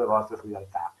 2 volte sul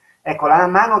realtà. Ecco, la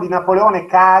mano di Napoleone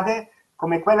cade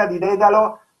come quella di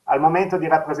Dedalo al momento di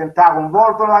rappresentare un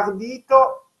volto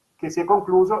ardito che si è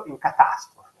concluso in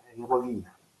catastrofe, in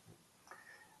rovina.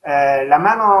 La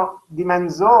mano di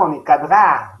Manzoni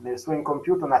cadrà nel suo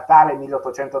incompiuto Natale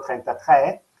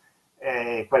 1833,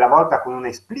 quella volta con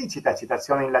un'esplicita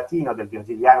citazione in latino del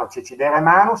virgiliano Cecidere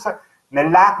Manus,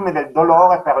 nell'acme del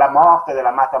dolore per la morte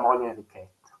dell'amata moglie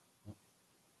Enrichetta.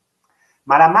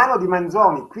 Ma la mano di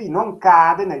Manzoni qui non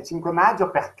cade nel 5 maggio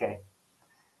perché?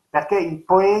 Perché il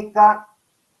poeta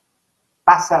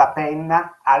passa la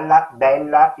penna alla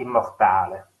bella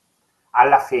immortale,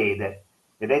 alla fede.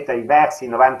 Vedete i versi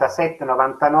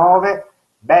 97-99,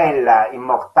 bella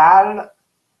immortal,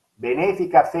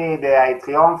 benefica fede ai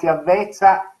trionfi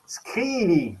avvezza,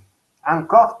 scrivi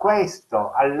ancor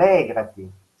questo, allegrati.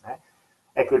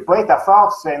 Ecco, il poeta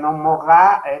forse non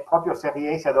morrà proprio se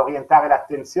riesce ad orientare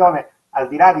l'attenzione al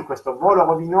di là di questo volo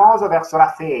rovinoso verso la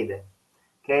fede,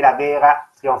 che è la vera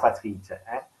trionfatrice.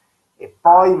 E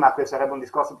poi, ma questo sarebbe un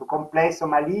discorso più complesso,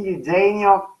 ma lì il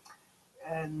genio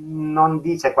non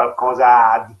dice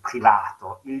qualcosa di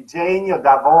privato. Il genio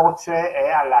dà voce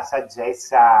alla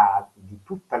saggezza di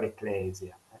tutta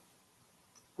l'Ecclesia.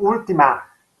 Ultima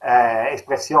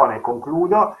espressione,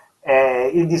 concludo,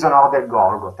 il disonore del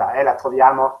Golgota, la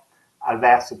troviamo al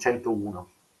verso 101.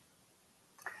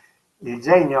 Il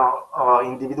genio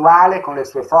individuale con le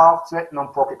sue forze non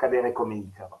può che cadere come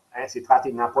Icaro. Si tratti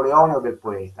di Napoleone o del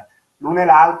poeta. L'uno e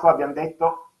l'altro, abbiamo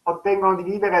detto, ottengono di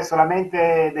vivere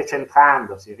solamente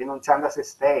decentrandosi, rinunciando a se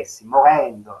stessi,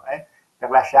 morendo, per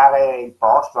lasciare il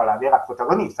posto alla vera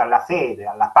protagonista, alla fede,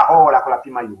 alla parola con la P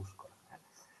maiuscola.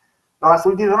 Allora,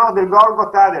 sul disonore del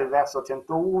Golgota, del verso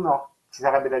 101, ci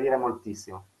sarebbe da dire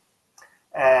moltissimo.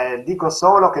 Dico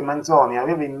solo che Manzoni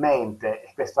aveva in mente,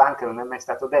 e questo anche non è mai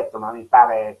stato detto, ma mi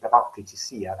pare però che ci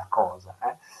sia la cosa,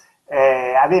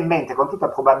 aveva in mente con tutta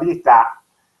probabilità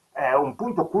un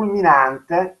punto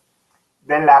culminante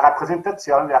della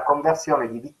rappresentazione della conversione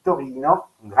di Vittorino,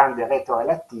 un grande retore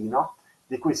latino,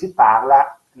 di cui si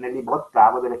parla nel libro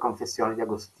ottavo delle Confessioni di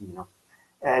Agostino.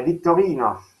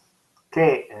 Vittorino,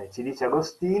 che ci dice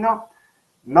Agostino,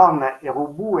 non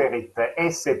erubuerit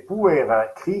esse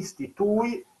puer Christi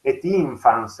tui et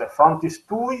infans fontis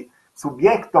tui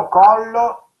subiecto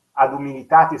collo ad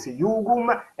humilitatis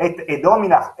iugum et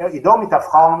edomita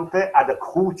fronte ad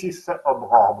crucis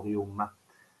obrobrium.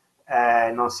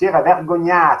 Non si era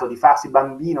vergognato di farsi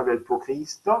bambino del tuo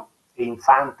Cristo e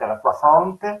infante alla tua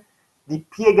fonte, di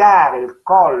piegare il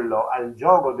collo al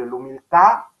giogo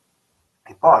dell'umiltà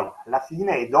e poi alla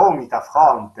fine edomita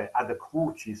fronte ad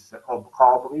crucis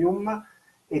obrobrium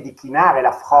e di chinare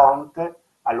la fronte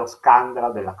allo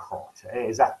scandalo della croce. È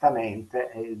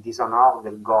esattamente il disonore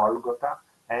del Golgota,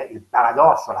 il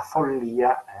paradosso, la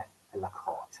follia della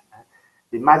croce.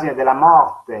 L'immagine della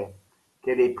morte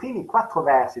che dei primi 4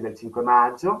 versi del Cinque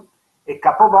Maggio è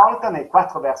capovolta nei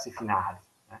 4 versi finali.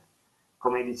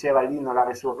 Come diceva l'inno La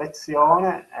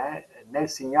Resurrezione, nel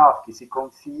Signor chi si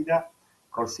confida,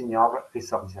 col Signor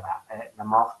risorgerà. La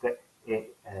morte è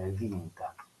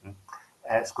vinta.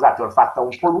 Scusate, l'ho fatta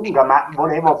un po' lunga, ma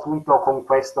volevo appunto con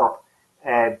questo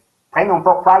prendere un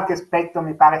po' qualche aspetto,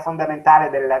 mi pare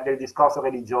fondamentale, del discorso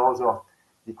religioso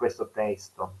di questo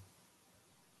testo.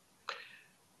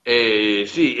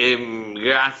 Sì,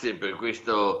 grazie per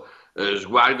questo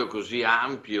sguardo così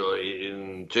ampio.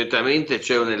 Certamente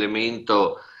c'è un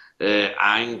elemento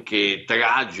anche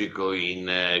tragico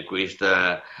in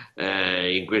questa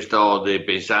ode,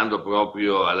 pensando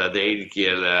proprio alla Delchi,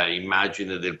 alla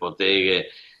immagine del potere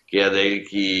che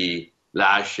Adelchi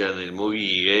lascia nel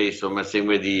morire. Insomma,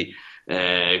 sembra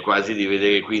quasi di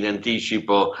vedere qui in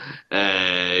anticipo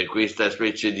questa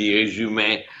specie di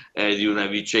résumé di una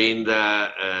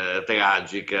vicenda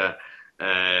tragica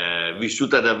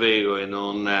vissuta davvero e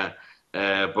non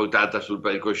portata sul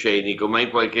palcoscenico, ma in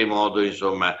qualche modo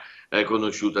insomma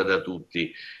conosciuta da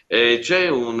tutti. C'è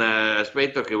un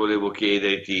aspetto che volevo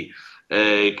chiederti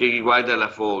che riguarda la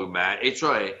forma, e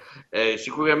cioè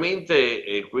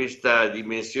sicuramente questa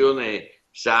dimensione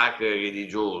sacra e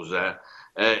religiosa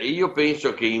io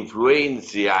penso che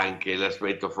influenzi anche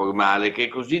l'aspetto formale, che è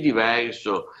così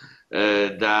diverso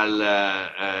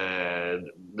dalla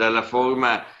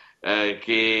forma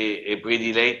che è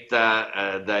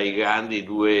prediletta dai grandi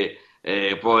due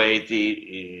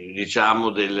poeti, diciamo,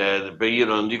 del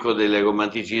periodo, non dico del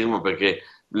romanticismo, perché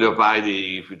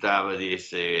Leopardi rifiutava di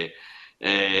essere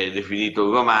definito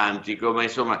un romantico, ma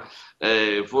insomma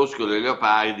Foscolo e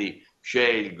Leopardi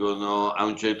scelgono a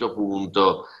un certo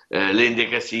punto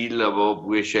l'endecasillabo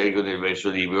oppure scelgono il verso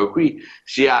libero. Qui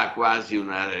si ha quasi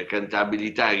una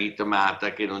cantabilità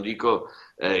ritmata che non dico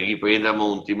riprenda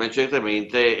monti, ma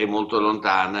certamente è molto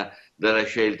lontana dalla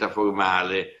scelta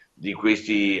formale di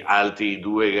questi altri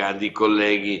due grandi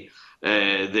colleghi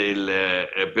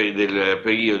del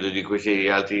periodo, di questi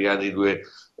altri grandi due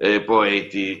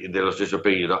poeti dello stesso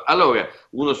periodo. Allora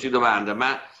uno si domanda,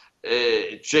 ma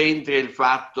c'entra il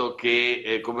fatto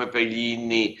che, come per gli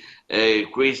inni,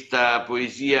 questa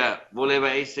poesia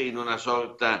voleva essere in una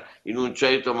sorta, in un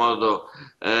certo modo,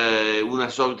 una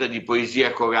sorta di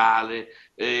poesia corale,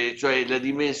 cioè la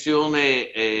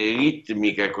dimensione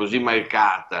ritmica così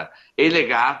marcata è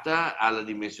legata alla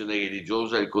dimensione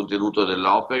religiosa, al contenuto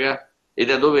dell'opera, e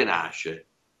da dove nasce?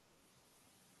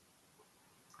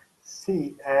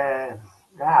 Sì,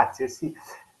 grazie, sì.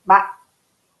 Ma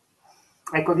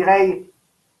ecco, direi,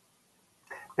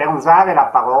 per usare la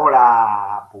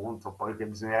parola, appunto, poi che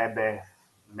bisognerebbe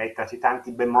metterci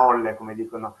tanti bemolle, come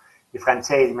dicono i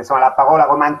francesi, ma insomma la parola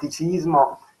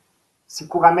romanticismo,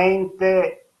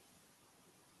 sicuramente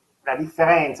la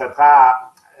differenza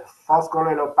tra Foscolo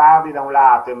e Leopardi da un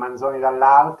lato e Manzoni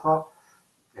dall'altro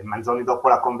Manzoni dopo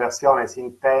la conversione si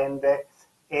intende,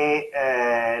 e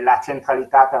la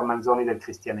centralità per Manzoni del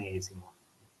cristianesimo.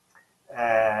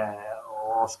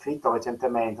 Ho scritto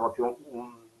recentemente proprio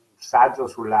un saggio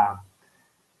sul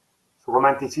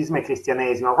romanticismo e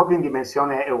cristianesimo, proprio in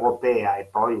dimensione europea, e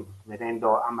poi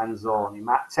venendo a Manzoni,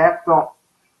 ma certo,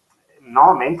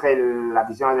 no, mentre la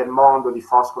visione del mondo di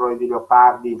Foscolo e di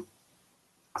Leopardi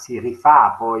si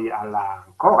rifà poi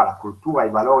ancora alla cultura, ai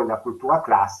valori della cultura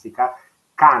classica,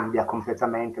 cambia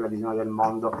completamente la visione del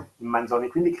mondo in Manzoni.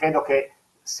 Quindi credo che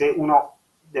se uno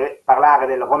deve parlare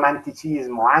del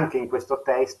romanticismo anche in questo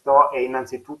testo, è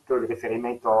innanzitutto il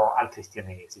riferimento al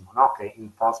cristianesimo, no? Che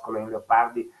in Foscolo e in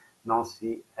Leopardi non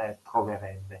si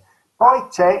troverebbe. Poi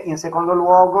c'è in secondo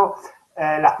luogo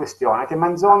la questione che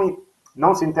Manzoni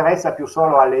non si interessa più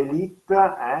solo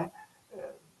all'elite,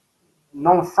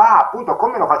 non fa, appunto,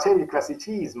 come lo faceva il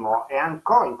classicismo, e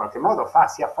ancora in qualche modo fa,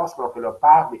 sia Foscolo che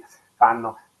Leopardi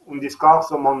fanno un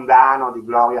discorso mondano di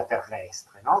gloria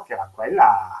terrestre, no? Che era quella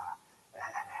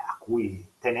a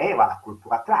cui teneva la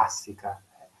cultura classica.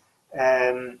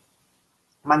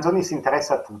 Manzoni si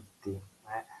interessa a tutti,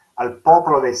 al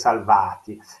popolo dei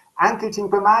salvati. Anche il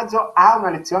 5 maggio ha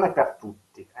una lezione per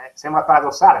tutti. Sembra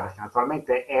paradossale, perché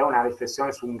naturalmente è una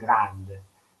riflessione su un grande,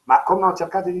 ma come ho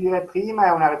cercato di dire prima,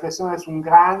 è una riflessione su un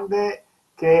grande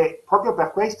che proprio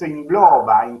per questo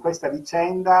ingloba in questa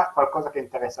vicenda qualcosa che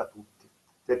interessa a tutti.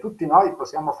 Cioè, tutti noi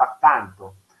possiamo far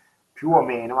tanto, più o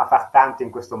meno, ma far tanto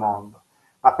in questo mondo.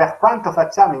 Ma per quanto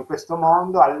facciamo in questo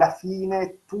mondo, alla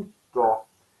fine tutto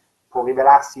può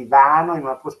rivelarsi vano in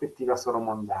una prospettiva solo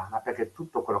mondana, perché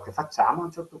tutto quello che facciamo a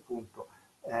un certo punto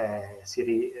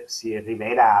si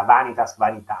rivela vanitas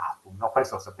vanitatum, no?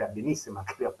 Questo lo sapeva benissimo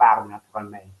anche Leopardi,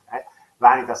 naturalmente,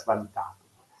 vanitas vanitatum.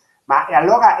 Ma e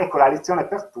allora, ecco, la lezione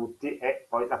per tutti è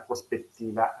poi la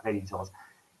prospettiva religiosa.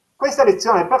 Questa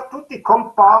lezione per tutti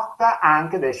comporta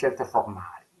anche delle scelte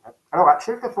formali. Allora,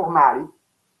 scelte formali,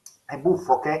 è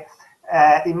buffo che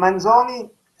in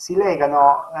Manzoni si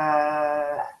legano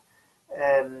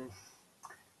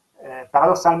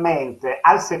paradossalmente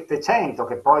al Settecento,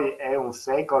 che poi è un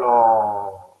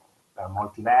secolo per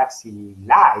molti versi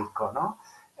laico, no?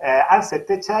 Al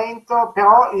Settecento,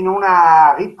 però in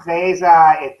una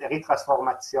ripresa e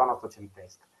ritrasformazione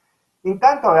ottocentesca.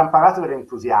 Intanto abbiamo parlato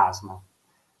dell'entusiasmo.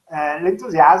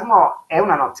 L'entusiasmo è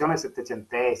una nozione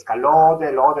settecentesca,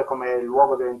 l'ode come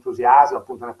luogo dell'entusiasmo,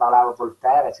 appunto ne parlava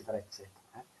Voltaire, eccetera,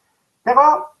 eccetera.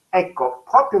 Però, ecco,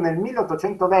 proprio nel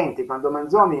 1820, quando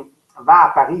Manzoni va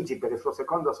a Parigi per il suo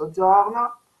secondo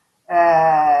soggiorno,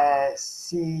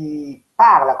 si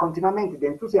parla continuamente di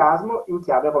entusiasmo in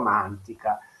chiave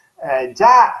romantica.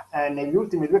 Già negli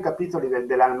ultimi due capitoli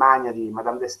dell'Almagna di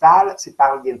Madame de Staël si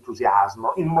parla di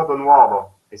entusiasmo in modo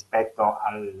nuovo rispetto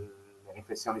alle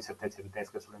riflessioni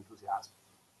settecentesche sull'entusiasmo.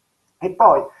 E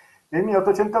poi nel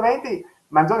 1820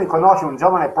 Manzoni conosce un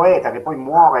giovane poeta che poi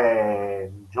muore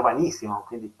giovanissimo,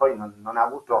 quindi poi non ha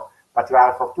avuto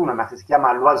particolare fortuna, ma che si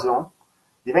chiama Loison.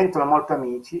 Diventano molto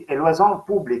amici e Loison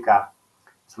pubblica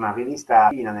su una rivista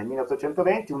nel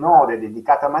 1820 un'ode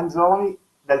dedicata a Manzoni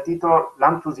dal titolo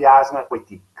L'enthousiasme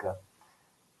poétique.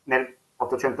 Nel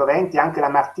 820 anche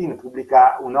Lamartine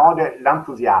pubblica un'ode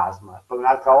L'enthousiasme, poi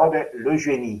un'altra ode Le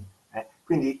génie.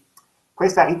 Quindi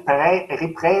questa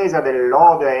ripresa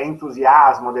dell'ode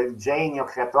entusiasmo, del genio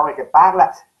creatore che parla,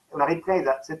 è una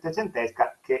ripresa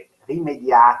settecentesca che è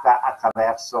rimediata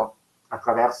attraverso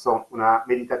una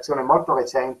meditazione molto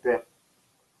recente,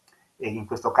 e in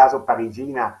questo caso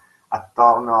parigina,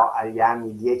 attorno agli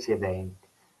anni 10 e 20.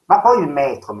 Ma poi il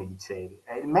metro, mi dicevi,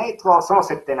 il metro sono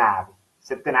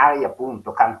settenari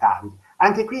appunto, cantabili.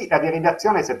 Anche qui la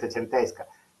derivazione è settecentesca.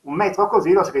 Un metro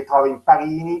così lo si ritrova in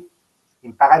Parini,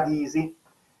 in Paradisi,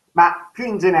 ma più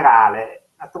in generale,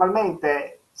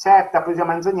 naturalmente, certa poesia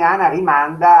manzoniana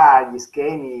rimanda agli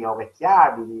schemi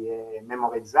orecchiabili e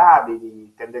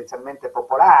memorizzabili, tendenzialmente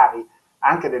popolari,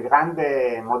 anche del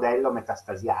grande modello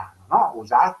metastasiano, no?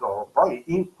 Usato poi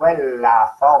in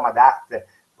quella forma d'arte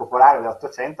popolare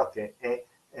dell'Ottocento che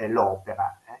è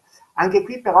l'opera. Anche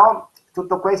qui però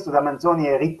tutto questo da Manzoni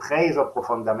è ripreso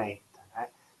profondamente,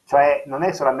 cioè non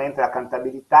è solamente la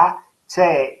cantabilità,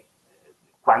 c'è,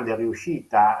 quando è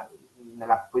riuscita,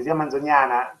 nella poesia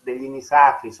manzoniana degli inni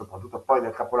sacri, soprattutto poi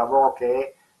del capolavoro che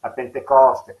è la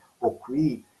Pentecoste, o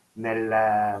qui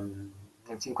nel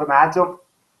 5 maggio,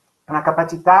 una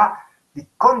capacità di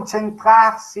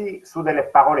concentrarsi su delle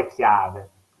parole chiave,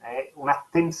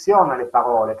 un'attenzione alle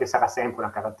parole che sarà sempre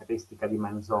una caratteristica di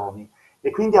Manzoni, e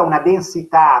quindi ha una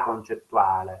densità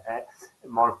concettuale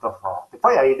molto forte.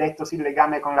 Poi avevi detto sì, il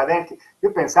legame con la Delchi,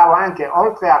 io pensavo anche,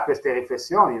 oltre a queste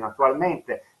riflessioni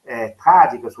naturalmente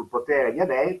tragiche sul potere di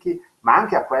Adelchi, ma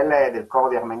anche a quelle del coro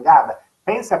di Ermengarda.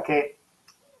 Pensa che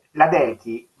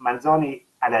l'Adelchi, Manzoni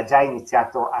aveva già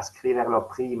iniziato a scriverlo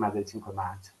prima del 5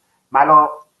 maggio, ma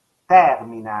lo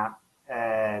termina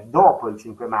dopo il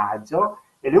 5 maggio,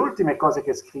 e le ultime cose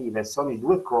che scrive sono i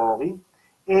due cori,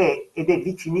 ed è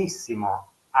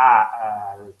vicinissimo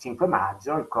al 5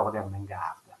 maggio il coro di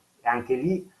Ermengarda. E anche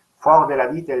lì, fuori della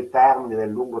vita è il termine del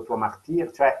lungo tuo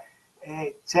martirio, cioè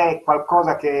c'è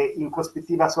qualcosa che in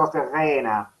prospettiva sua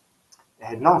terrena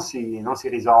non si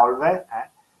risolve,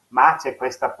 ma c'è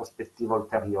questa prospettiva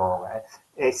ulteriore.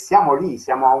 E siamo lì,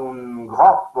 siamo a un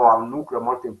groppo, a un nucleo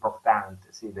molto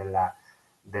importante, sì,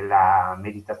 della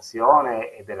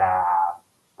meditazione e della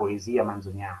poesia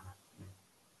manzoniana.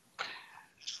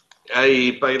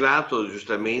 Hai parlato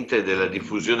giustamente della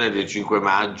diffusione del 5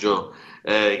 maggio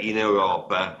in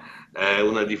Europa,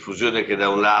 una diffusione che da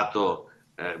un lato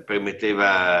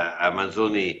permetteva a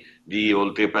Manzoni di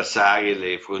oltrepassare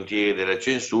le frontiere della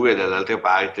censura, e dall'altra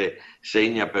parte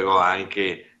segna però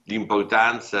anche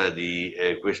l'importanza di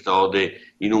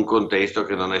quest'ode in un contesto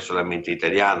che non è solamente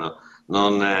italiano.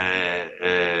 Non è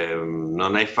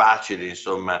facile,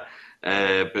 insomma,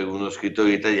 per uno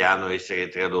scrittore italiano essere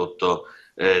tradotto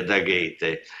da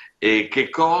Goethe. Che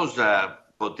cosa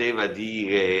poteva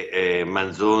dire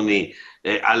Manzoni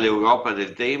all'Europa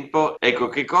del tempo? Ecco,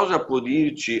 che cosa può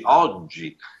dirci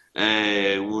oggi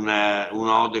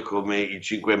un'ode come il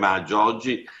 5 maggio,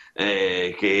 oggi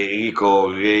che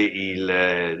ricorre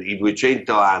i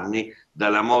 200 anni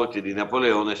dalla morte di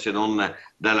Napoleone, se non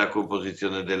dalla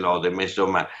composizione dell'ode, ma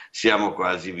insomma siamo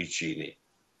quasi vicini.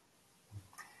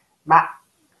 Ma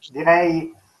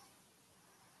direi,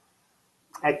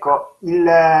 ecco,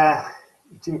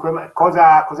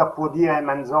 cosa può dire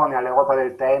Manzoni all'Europa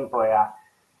del tempo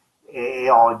e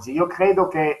oggi? Io credo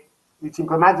che il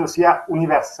 5 maggio sia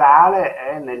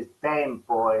universale nel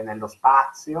tempo e nello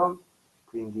spazio,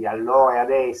 quindi allora e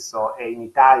adesso, e in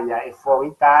Italia e fuori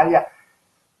Italia,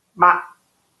 ma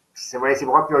se volessi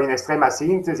proprio in estrema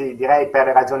sintesi direi per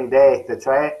le ragioni dette,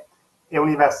 cioè è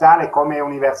universale come è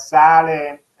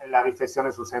universale la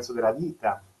riflessione sul senso della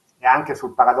vita e anche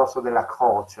sul paradosso della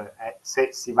croce,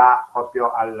 se si va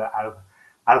proprio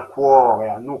al cuore,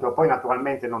 al nucleo. Poi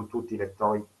naturalmente non tutti i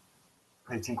lettori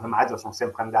del 5 maggio sono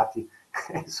sempre andati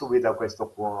subito a questo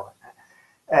cuore.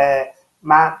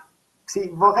 Ma sì,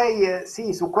 vorrei,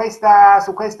 sì, su questa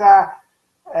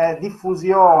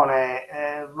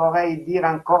diffusione vorrei dire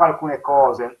ancora alcune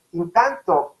cose.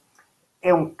 Intanto è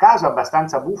un caso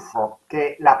abbastanza buffo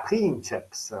che la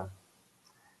Princeps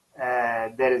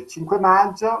del 5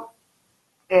 maggio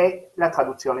è la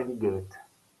traduzione di Goethe.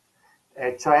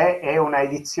 Cioè è una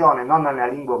edizione non nella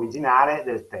lingua originale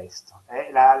del testo.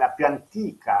 La più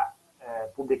antica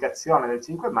pubblicazione del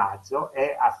 5 maggio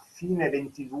è a fine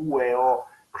 22 o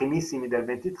primissimi del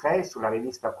 23 sulla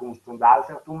rivista Kunst und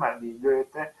Altertum di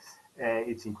Goethe,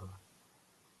 il 5 maggio.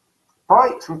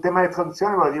 Poi sul tema delle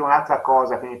traduzioni voglio dire un'altra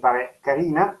cosa che mi pare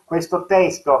carina. Questo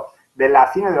testo della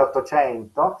fine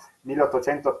dell'Ottocento,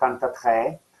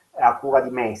 1883, a cura di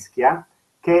Meschia,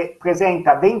 che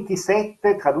presenta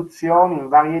 27 traduzioni in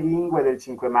varie lingue del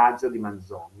 5 maggio di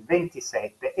Manzoni,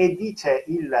 27, e dice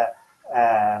il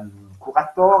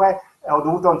curatore: ho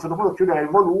dovuto a un certo punto chiudere il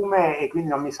volume e quindi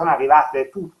non mi sono arrivate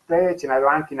tutte, ce ne avevo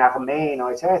anche in armeno,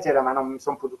 eccetera, eccetera, ma non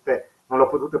l'ho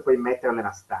potute poi mettere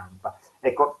nella stampa.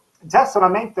 Ecco, già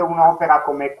solamente un'opera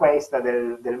come questa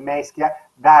del Meschia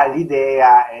dà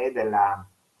l'idea della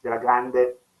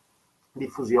grande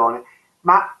diffusione.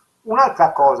 Ma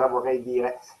un'altra cosa vorrei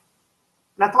dire: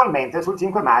 naturalmente sul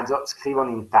 5 maggio scrivono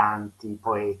in tanti i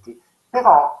poeti,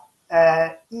 però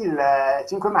il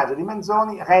 5 maggio di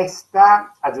Manzoni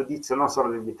resta, a giudizio non solo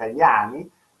degli italiani,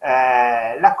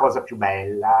 la cosa più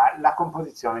bella, la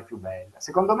composizione più bella.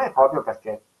 Secondo me proprio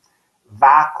perché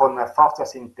va con forza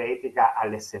sintetica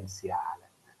all'essenziale.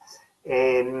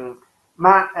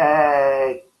 Ma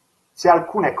c'è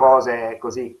alcune cose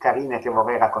così carine che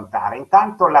vorrei raccontare.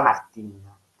 Intanto Lamartine.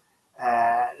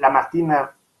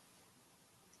 Lamartine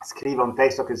scrive un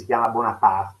testo che si chiama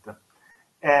Bonaparte,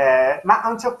 ma a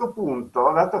un certo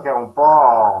punto, dato che era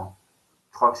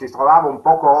si trovava un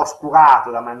poco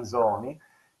oscurato da Manzoni,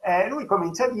 lui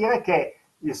comincia a dire che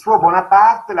il suo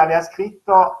Bonaparte l'aveva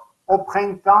scritto au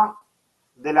printemps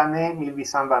de l'année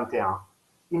 1821,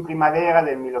 in primavera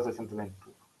del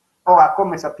 1821. Ora,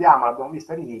 come sappiamo, l'abbiamo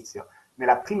visto all'inizio,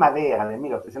 nella primavera del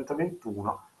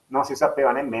 1821 non si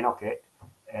sapeva nemmeno che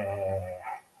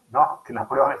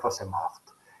Napoleone fosse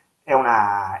morto. È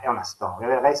una storia.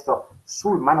 Del resto,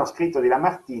 sul manoscritto di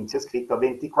Lamartine c'è scritto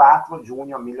 24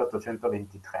 giugno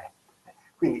 1823.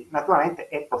 Quindi, naturalmente,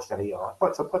 è posteriore.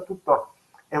 Poi, soprattutto,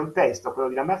 è un testo, quello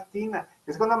di Lamartine,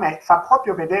 che secondo me fa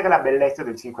proprio vedere la bellezza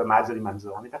del 5 maggio di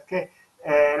Manzoni, perché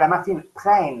Lamartine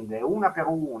prende una per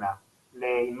una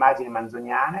le immagini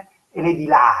manzoniane e le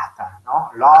dilata,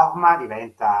 no? L'orma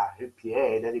diventa il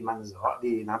piede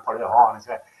di Napoleone,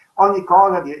 cioè ogni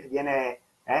cosa viene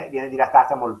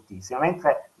dilatata moltissimo,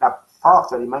 mentre la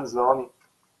forza di Manzoni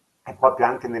è proprio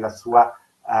anche nella sua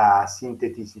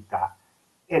sinteticità.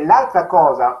 E l'altra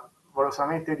cosa, volevo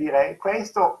solamente dire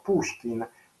questo, Pushkin,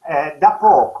 da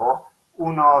poco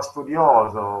uno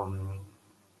studioso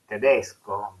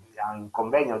tedesco a un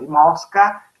convegno di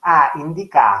Mosca ha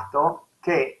indicato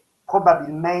che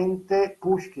probabilmente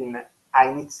Pushkin ha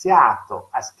iniziato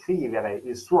a scrivere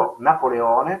il suo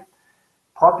Napoleone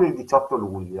proprio il 18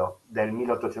 luglio del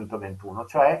 1821,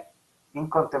 cioè in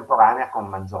contemporanea con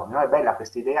Manzoni. No? È bella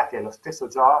questa idea che lo stesso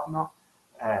giorno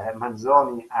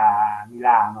Manzoni a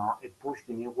Milano e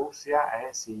Pushkin in Russia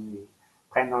si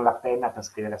prendono la penna per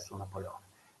scrivere su Napoleone.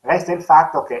 Resta il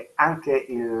fatto che anche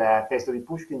il testo di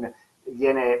Pushkin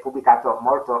viene pubblicato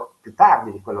molto più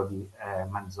tardi di quello di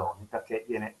Manzoni, perché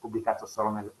viene pubblicato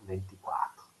solo nel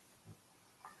 24.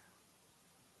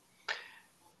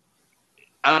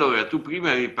 Allora, tu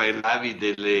prima mi parlavi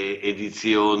delle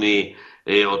edizioni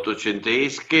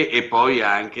ottocentesche e poi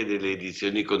anche delle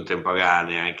edizioni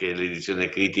contemporanee, anche l'edizione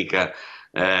critica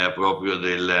proprio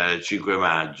del 5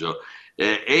 maggio.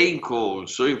 È in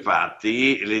corso,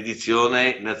 infatti,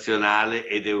 l'edizione nazionale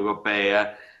ed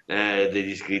europea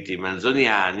degli scritti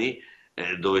manzoniani,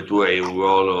 dove tu hai un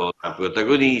ruolo da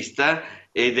protagonista,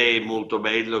 ed è molto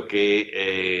bello che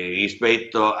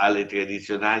rispetto alle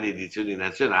tradizionali edizioni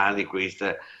nazionali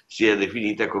questa sia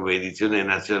definita come edizione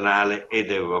nazionale ed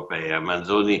europea.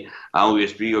 Manzoni ha un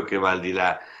respiro che va al di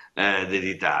là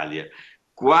dell'Italia.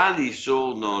 Quali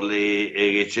sono le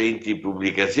recenti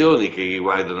pubblicazioni che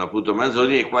riguardano appunto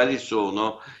Manzoni e quali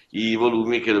sono i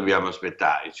volumi che dobbiamo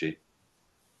aspettarci?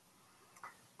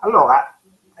 Allora,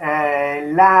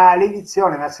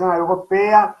 l'edizione nazionale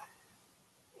europea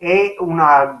è un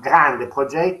grande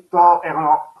progetto,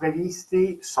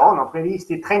 sono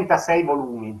previsti 36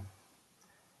 volumi.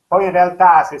 Poi in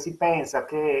realtà se si pensa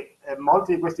che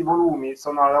molti di questi volumi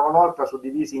sono a loro volta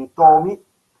suddivisi in tomi,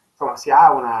 insomma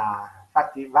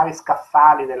infatti vari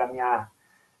scaffali della mia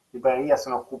libreria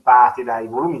sono occupati dai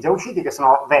volumi già usciti, che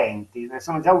sono 20, ne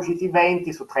sono già usciti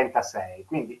 20 su 36,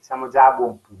 quindi siamo già a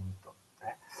buon punto.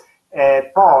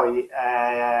 Poi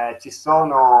ci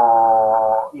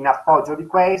sono in appoggio di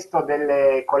questo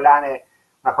delle collane,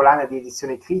 una collana di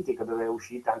edizione critica, dove è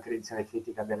uscita anche l'edizione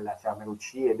critica della Fiamme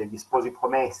Lucie e degli Sposi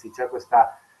Promessi, cioè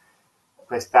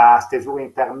questa stesura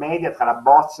intermedia tra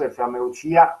l'abbozzo del Fiamme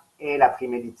Lucia e la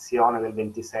prima edizione del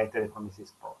 27 dei Promessi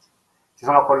Sposi. Ci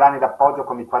sono collane d'appoggio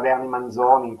come i quaderni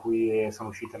Manzoni, in cui sono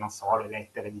uscite, non so, le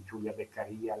lettere di Giulia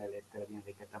Beccaria, le lettere di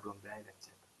Enrichetta Blondelli,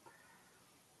 eccetera.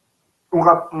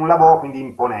 Un lavoro quindi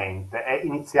imponente, è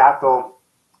iniziato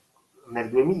nel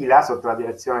 2000 sotto la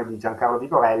direzione di Giancarlo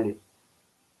Vigorelli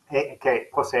e che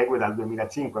prosegue dal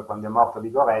 2005, quando è morto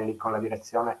Vigorelli, con la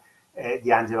direzione di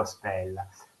Angelo Stella.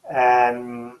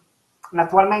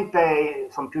 Naturalmente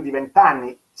sono più di 20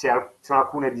 anni, ci sono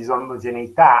alcune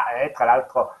disomogeneità, tra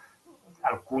l'altro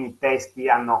alcuni testi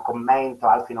hanno commento,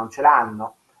 altri non ce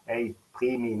l'hanno. I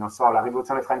primi, non so, la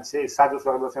Rivoluzione francese, il saggio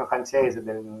sulla Rivoluzione francese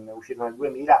uscito nel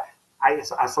 2000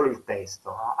 ha solo il testo.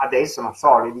 No? Adesso, non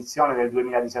so, l'edizione del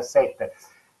 2017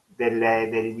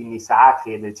 degli inni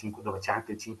sacri, dove c'è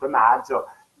anche il 5 maggio,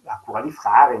 a cura di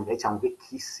Frare, invece ha un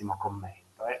ricchissimo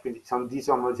commento. Quindi sono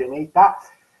disomogeneità.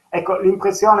 Ecco,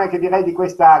 l'impressione che direi di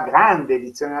questa grande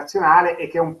edizione nazionale è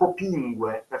che è un po'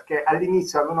 pingue, perché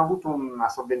all'inizio avevano avuto una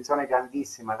sovvenzione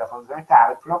grandissima da Fondazione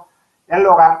Cariplo e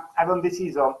allora avevano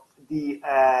deciso di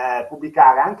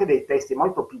pubblicare anche dei testi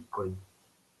molto piccoli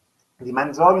di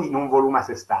Manzoni in un volume a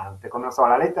sé stante, come non so,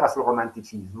 la lettera sul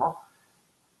romanticismo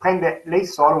prende lei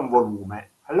solo un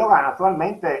volume. Allora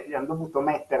naturalmente gli hanno dovuto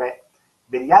mettere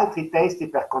degli altri testi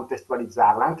per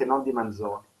contestualizzarla, anche non di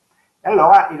Manzoni. E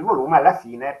allora il volume alla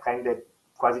fine prende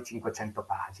quasi 500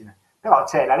 pagine. Però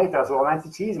c'è la lettera sul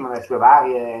romanticismo nelle sue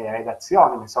varie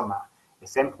redazioni, insomma è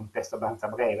sempre un testo abbastanza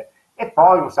breve, e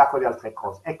poi un sacco di altre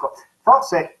cose. Ecco,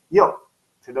 forse io,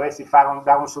 se dovessi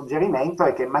dare un suggerimento,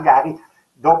 è che magari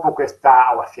dopo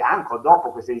questa, o a fianco,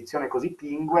 dopo questa edizione così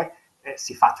pingue,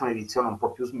 si faccia un'edizione un po'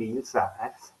 più smilza,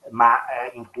 ma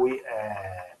in cui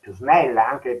più snella,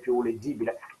 anche più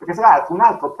leggibile. Perché tra l'altro un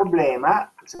altro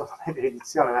problema, secondo me,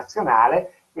 dell'edizione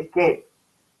nazionale è che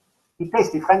i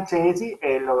testi francesi,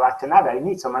 e lo accennava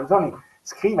all'inizio, Manzoni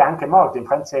scrive anche molto in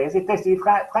francese, i testi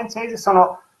francesi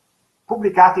sono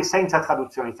pubblicati senza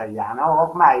traduzione italiana.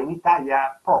 Ormai in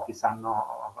Italia pochi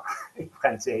sanno in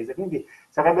francese, quindi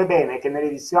sarebbe bene che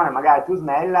nell'edizione magari più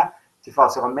snella ci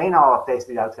fossero meno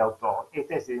testi di altri autori e i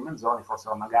testi di Manzoni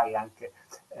fossero magari anche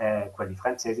quelli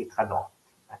francesi tradotti.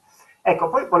 Ecco,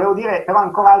 poi volevo dire però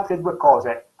ancora altre due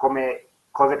cose, come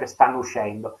cose che stanno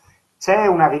uscendo. C'è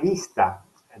una rivista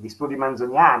di studi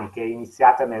manzoniani che è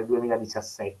iniziata nel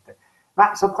 2017,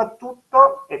 ma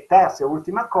soprattutto, e terza e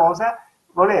ultima cosa,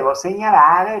 volevo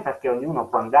segnalare, perché ognuno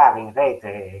può andare in rete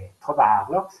e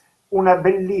trovarlo, un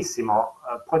bellissimo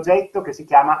progetto che si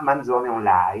chiama Manzoni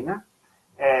Online,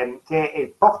 che è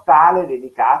il portale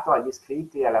dedicato agli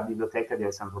iscritti alla biblioteca di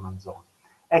Alessandro Manzoni.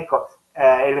 Ecco,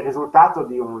 è il risultato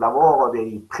di un lavoro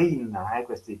dei PRIN,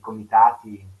 questi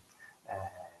comitati,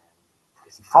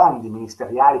 questi fondi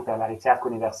ministeriali per la ricerca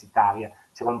universitaria.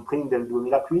 C'era un PRIN del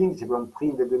 2015, c'era un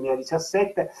PRIN del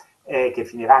 2017, che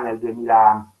finirà nel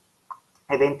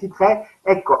 2023.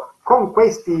 Ecco, con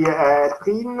questi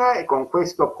PRIN e con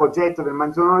questo progetto del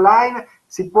Manzoni Online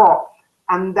si può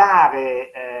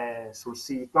andare sul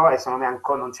sito, adesso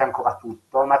non c'è ancora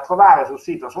tutto, ma trovare sul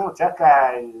sito, se uno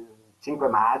cerca il 5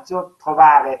 maggio,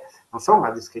 trovare non solo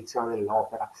una descrizione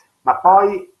dell'opera, ma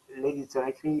poi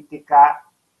l'edizione critica,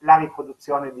 la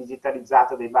riproduzione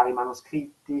digitalizzata dei vari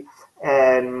manoscritti,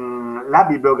 la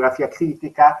bibliografia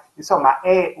critica, insomma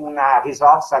è una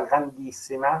risorsa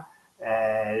grandissima,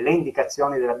 le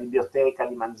indicazioni della biblioteca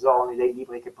di Manzoni, dei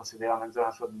libri che possedeva Manzoni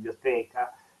nella sua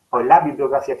biblioteca, poi la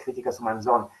bibliografia critica su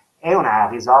Manzoni, è una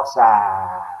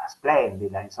risorsa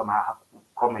splendida, insomma,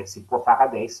 come si può fare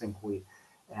adesso, in cui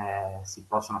si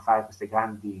possono fare queste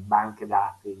grandi banche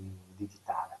dati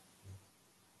digitali.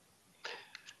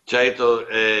 Certo,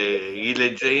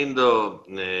 rileggendo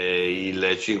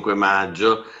il 5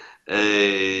 maggio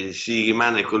si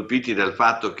rimane colpiti dal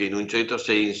fatto che in un certo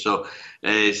senso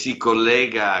si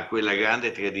collega a quella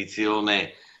grande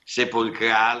tradizione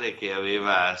sepolcrale che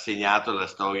aveva segnato la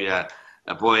storia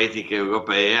poetica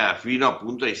europea fino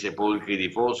appunto ai sepolcri di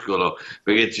Foscolo,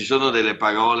 perché ci sono delle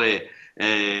parole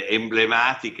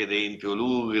emblematiche dentro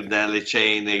l'urna, le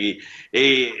ceneri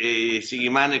e si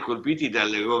rimane colpiti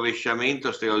dal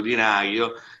rovesciamento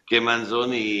straordinario che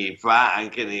Manzoni fa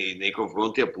anche nei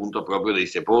confronti appunto proprio dei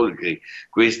sepolcri.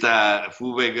 Questa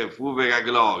fuvera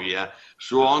gloria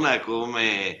suona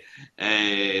come,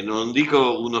 non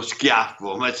dico uno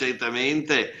schiaffo, ma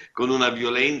certamente con una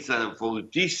violenza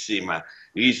fortissima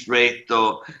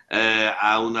rispetto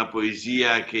a una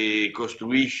poesia che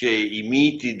costruisce i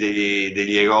miti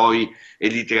degli eroi e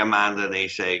li tramanda nei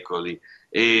secoli.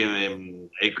 E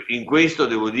in questo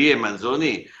devo dire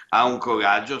Manzoni ha un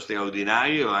coraggio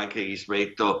straordinario anche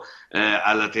rispetto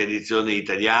alla tradizione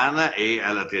italiana e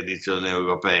alla tradizione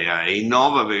europea e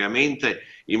innova veramente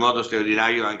in modo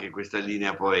straordinario anche questa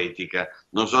linea poetica.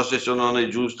 Non so se sono nel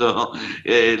giusto,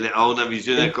 ho una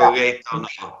visione corretta o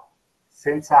no.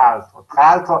 Senz'altro. Tra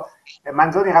l'altro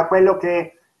Manzoni era quello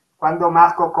che quando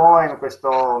Marco Cohen,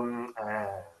 questo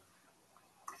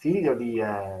figlio di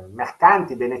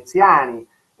mercanti veneziani,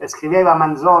 scriveva a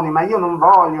Manzoni: ma io non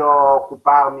voglio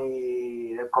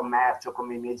occuparmi del commercio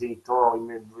come i miei genitori,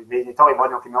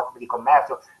 vogliono che mi occupi di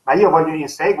commercio, ma io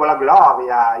inseguo la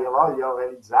gloria, io voglio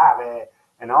realizzare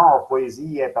no,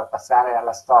 poesie per passare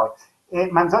alla storia. E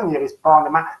Manzoni gli risponde: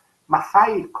 ma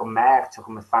fai il commercio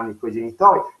come fanno i tuoi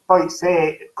genitori, poi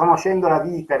se conoscendo la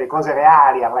vita e le cose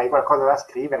reali avrai qualcosa da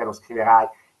scrivere, lo scriverai.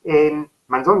 E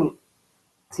Manzoni,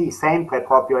 sì, sempre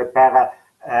proprio è per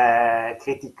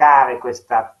criticare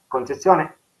questa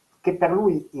concezione che per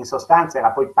lui in sostanza era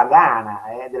poi pagana,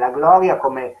 della gloria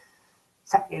come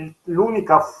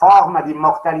l'unica forma di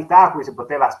immortalità a cui si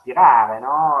poteva aspirare,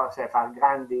 no? Cioè fare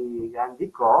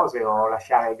grandi cose o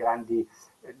fare grandi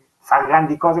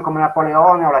cose come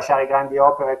Napoleone o lasciare grandi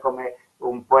opere come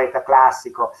un poeta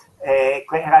classico.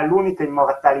 Era l'unica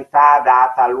immortalità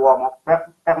data all'uomo.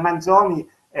 Per Manzoni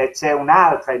c'è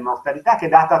un'altra immortalità che è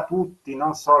data a tutti,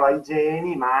 non solo ai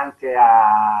geni, ma anche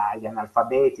agli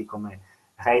analfabeti come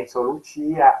Renzo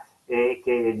Lucia, e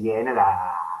che viene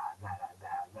dalla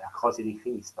croce di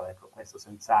Cristo, ecco, questo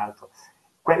senz'altro.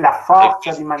 La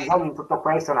forza di Manzoni in tutto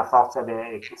questo è una forza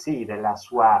sì, della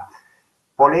sua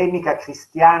polemica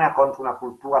cristiana contro una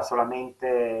cultura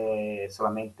solamente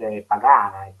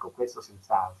pagana, ecco, questo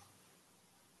senz'altro.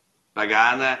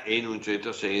 Pagana e in un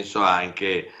certo senso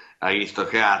anche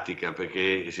aristocratica,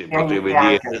 perché si potrebbe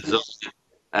dire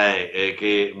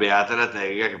che beata la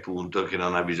terra che appunto che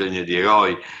non ha bisogno di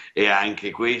eroi, e anche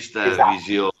questa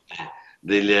visione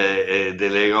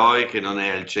dell'eroe che non è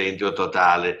al centro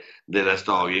totale della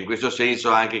storia. In questo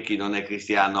senso anche chi non è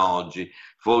cristiano oggi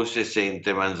forse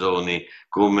sente Manzoni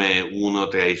come uno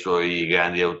tra i suoi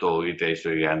grandi autori, tra i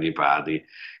suoi grandi padri.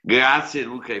 Grazie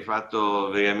Luca, hai fatto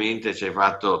veramente, ci hai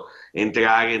fatto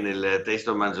entrare nel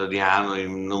testo manzoniano in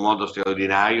un modo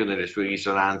straordinario, nelle sue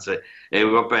risonanze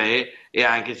europee, e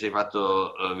anche ci hai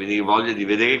fatto venire voglia di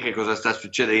vedere che cosa sta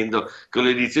succedendo con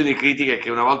le edizioni critiche,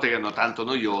 che una volta erano tanto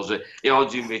noiose e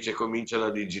oggi invece cominciano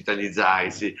a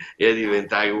digitalizzarsi e a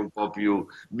diventare un po' più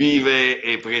vive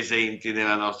e presenti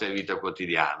nella nostra vita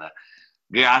quotidiana.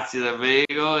 Grazie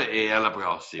davvero e alla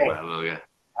prossima. Allora.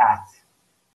 Grazie.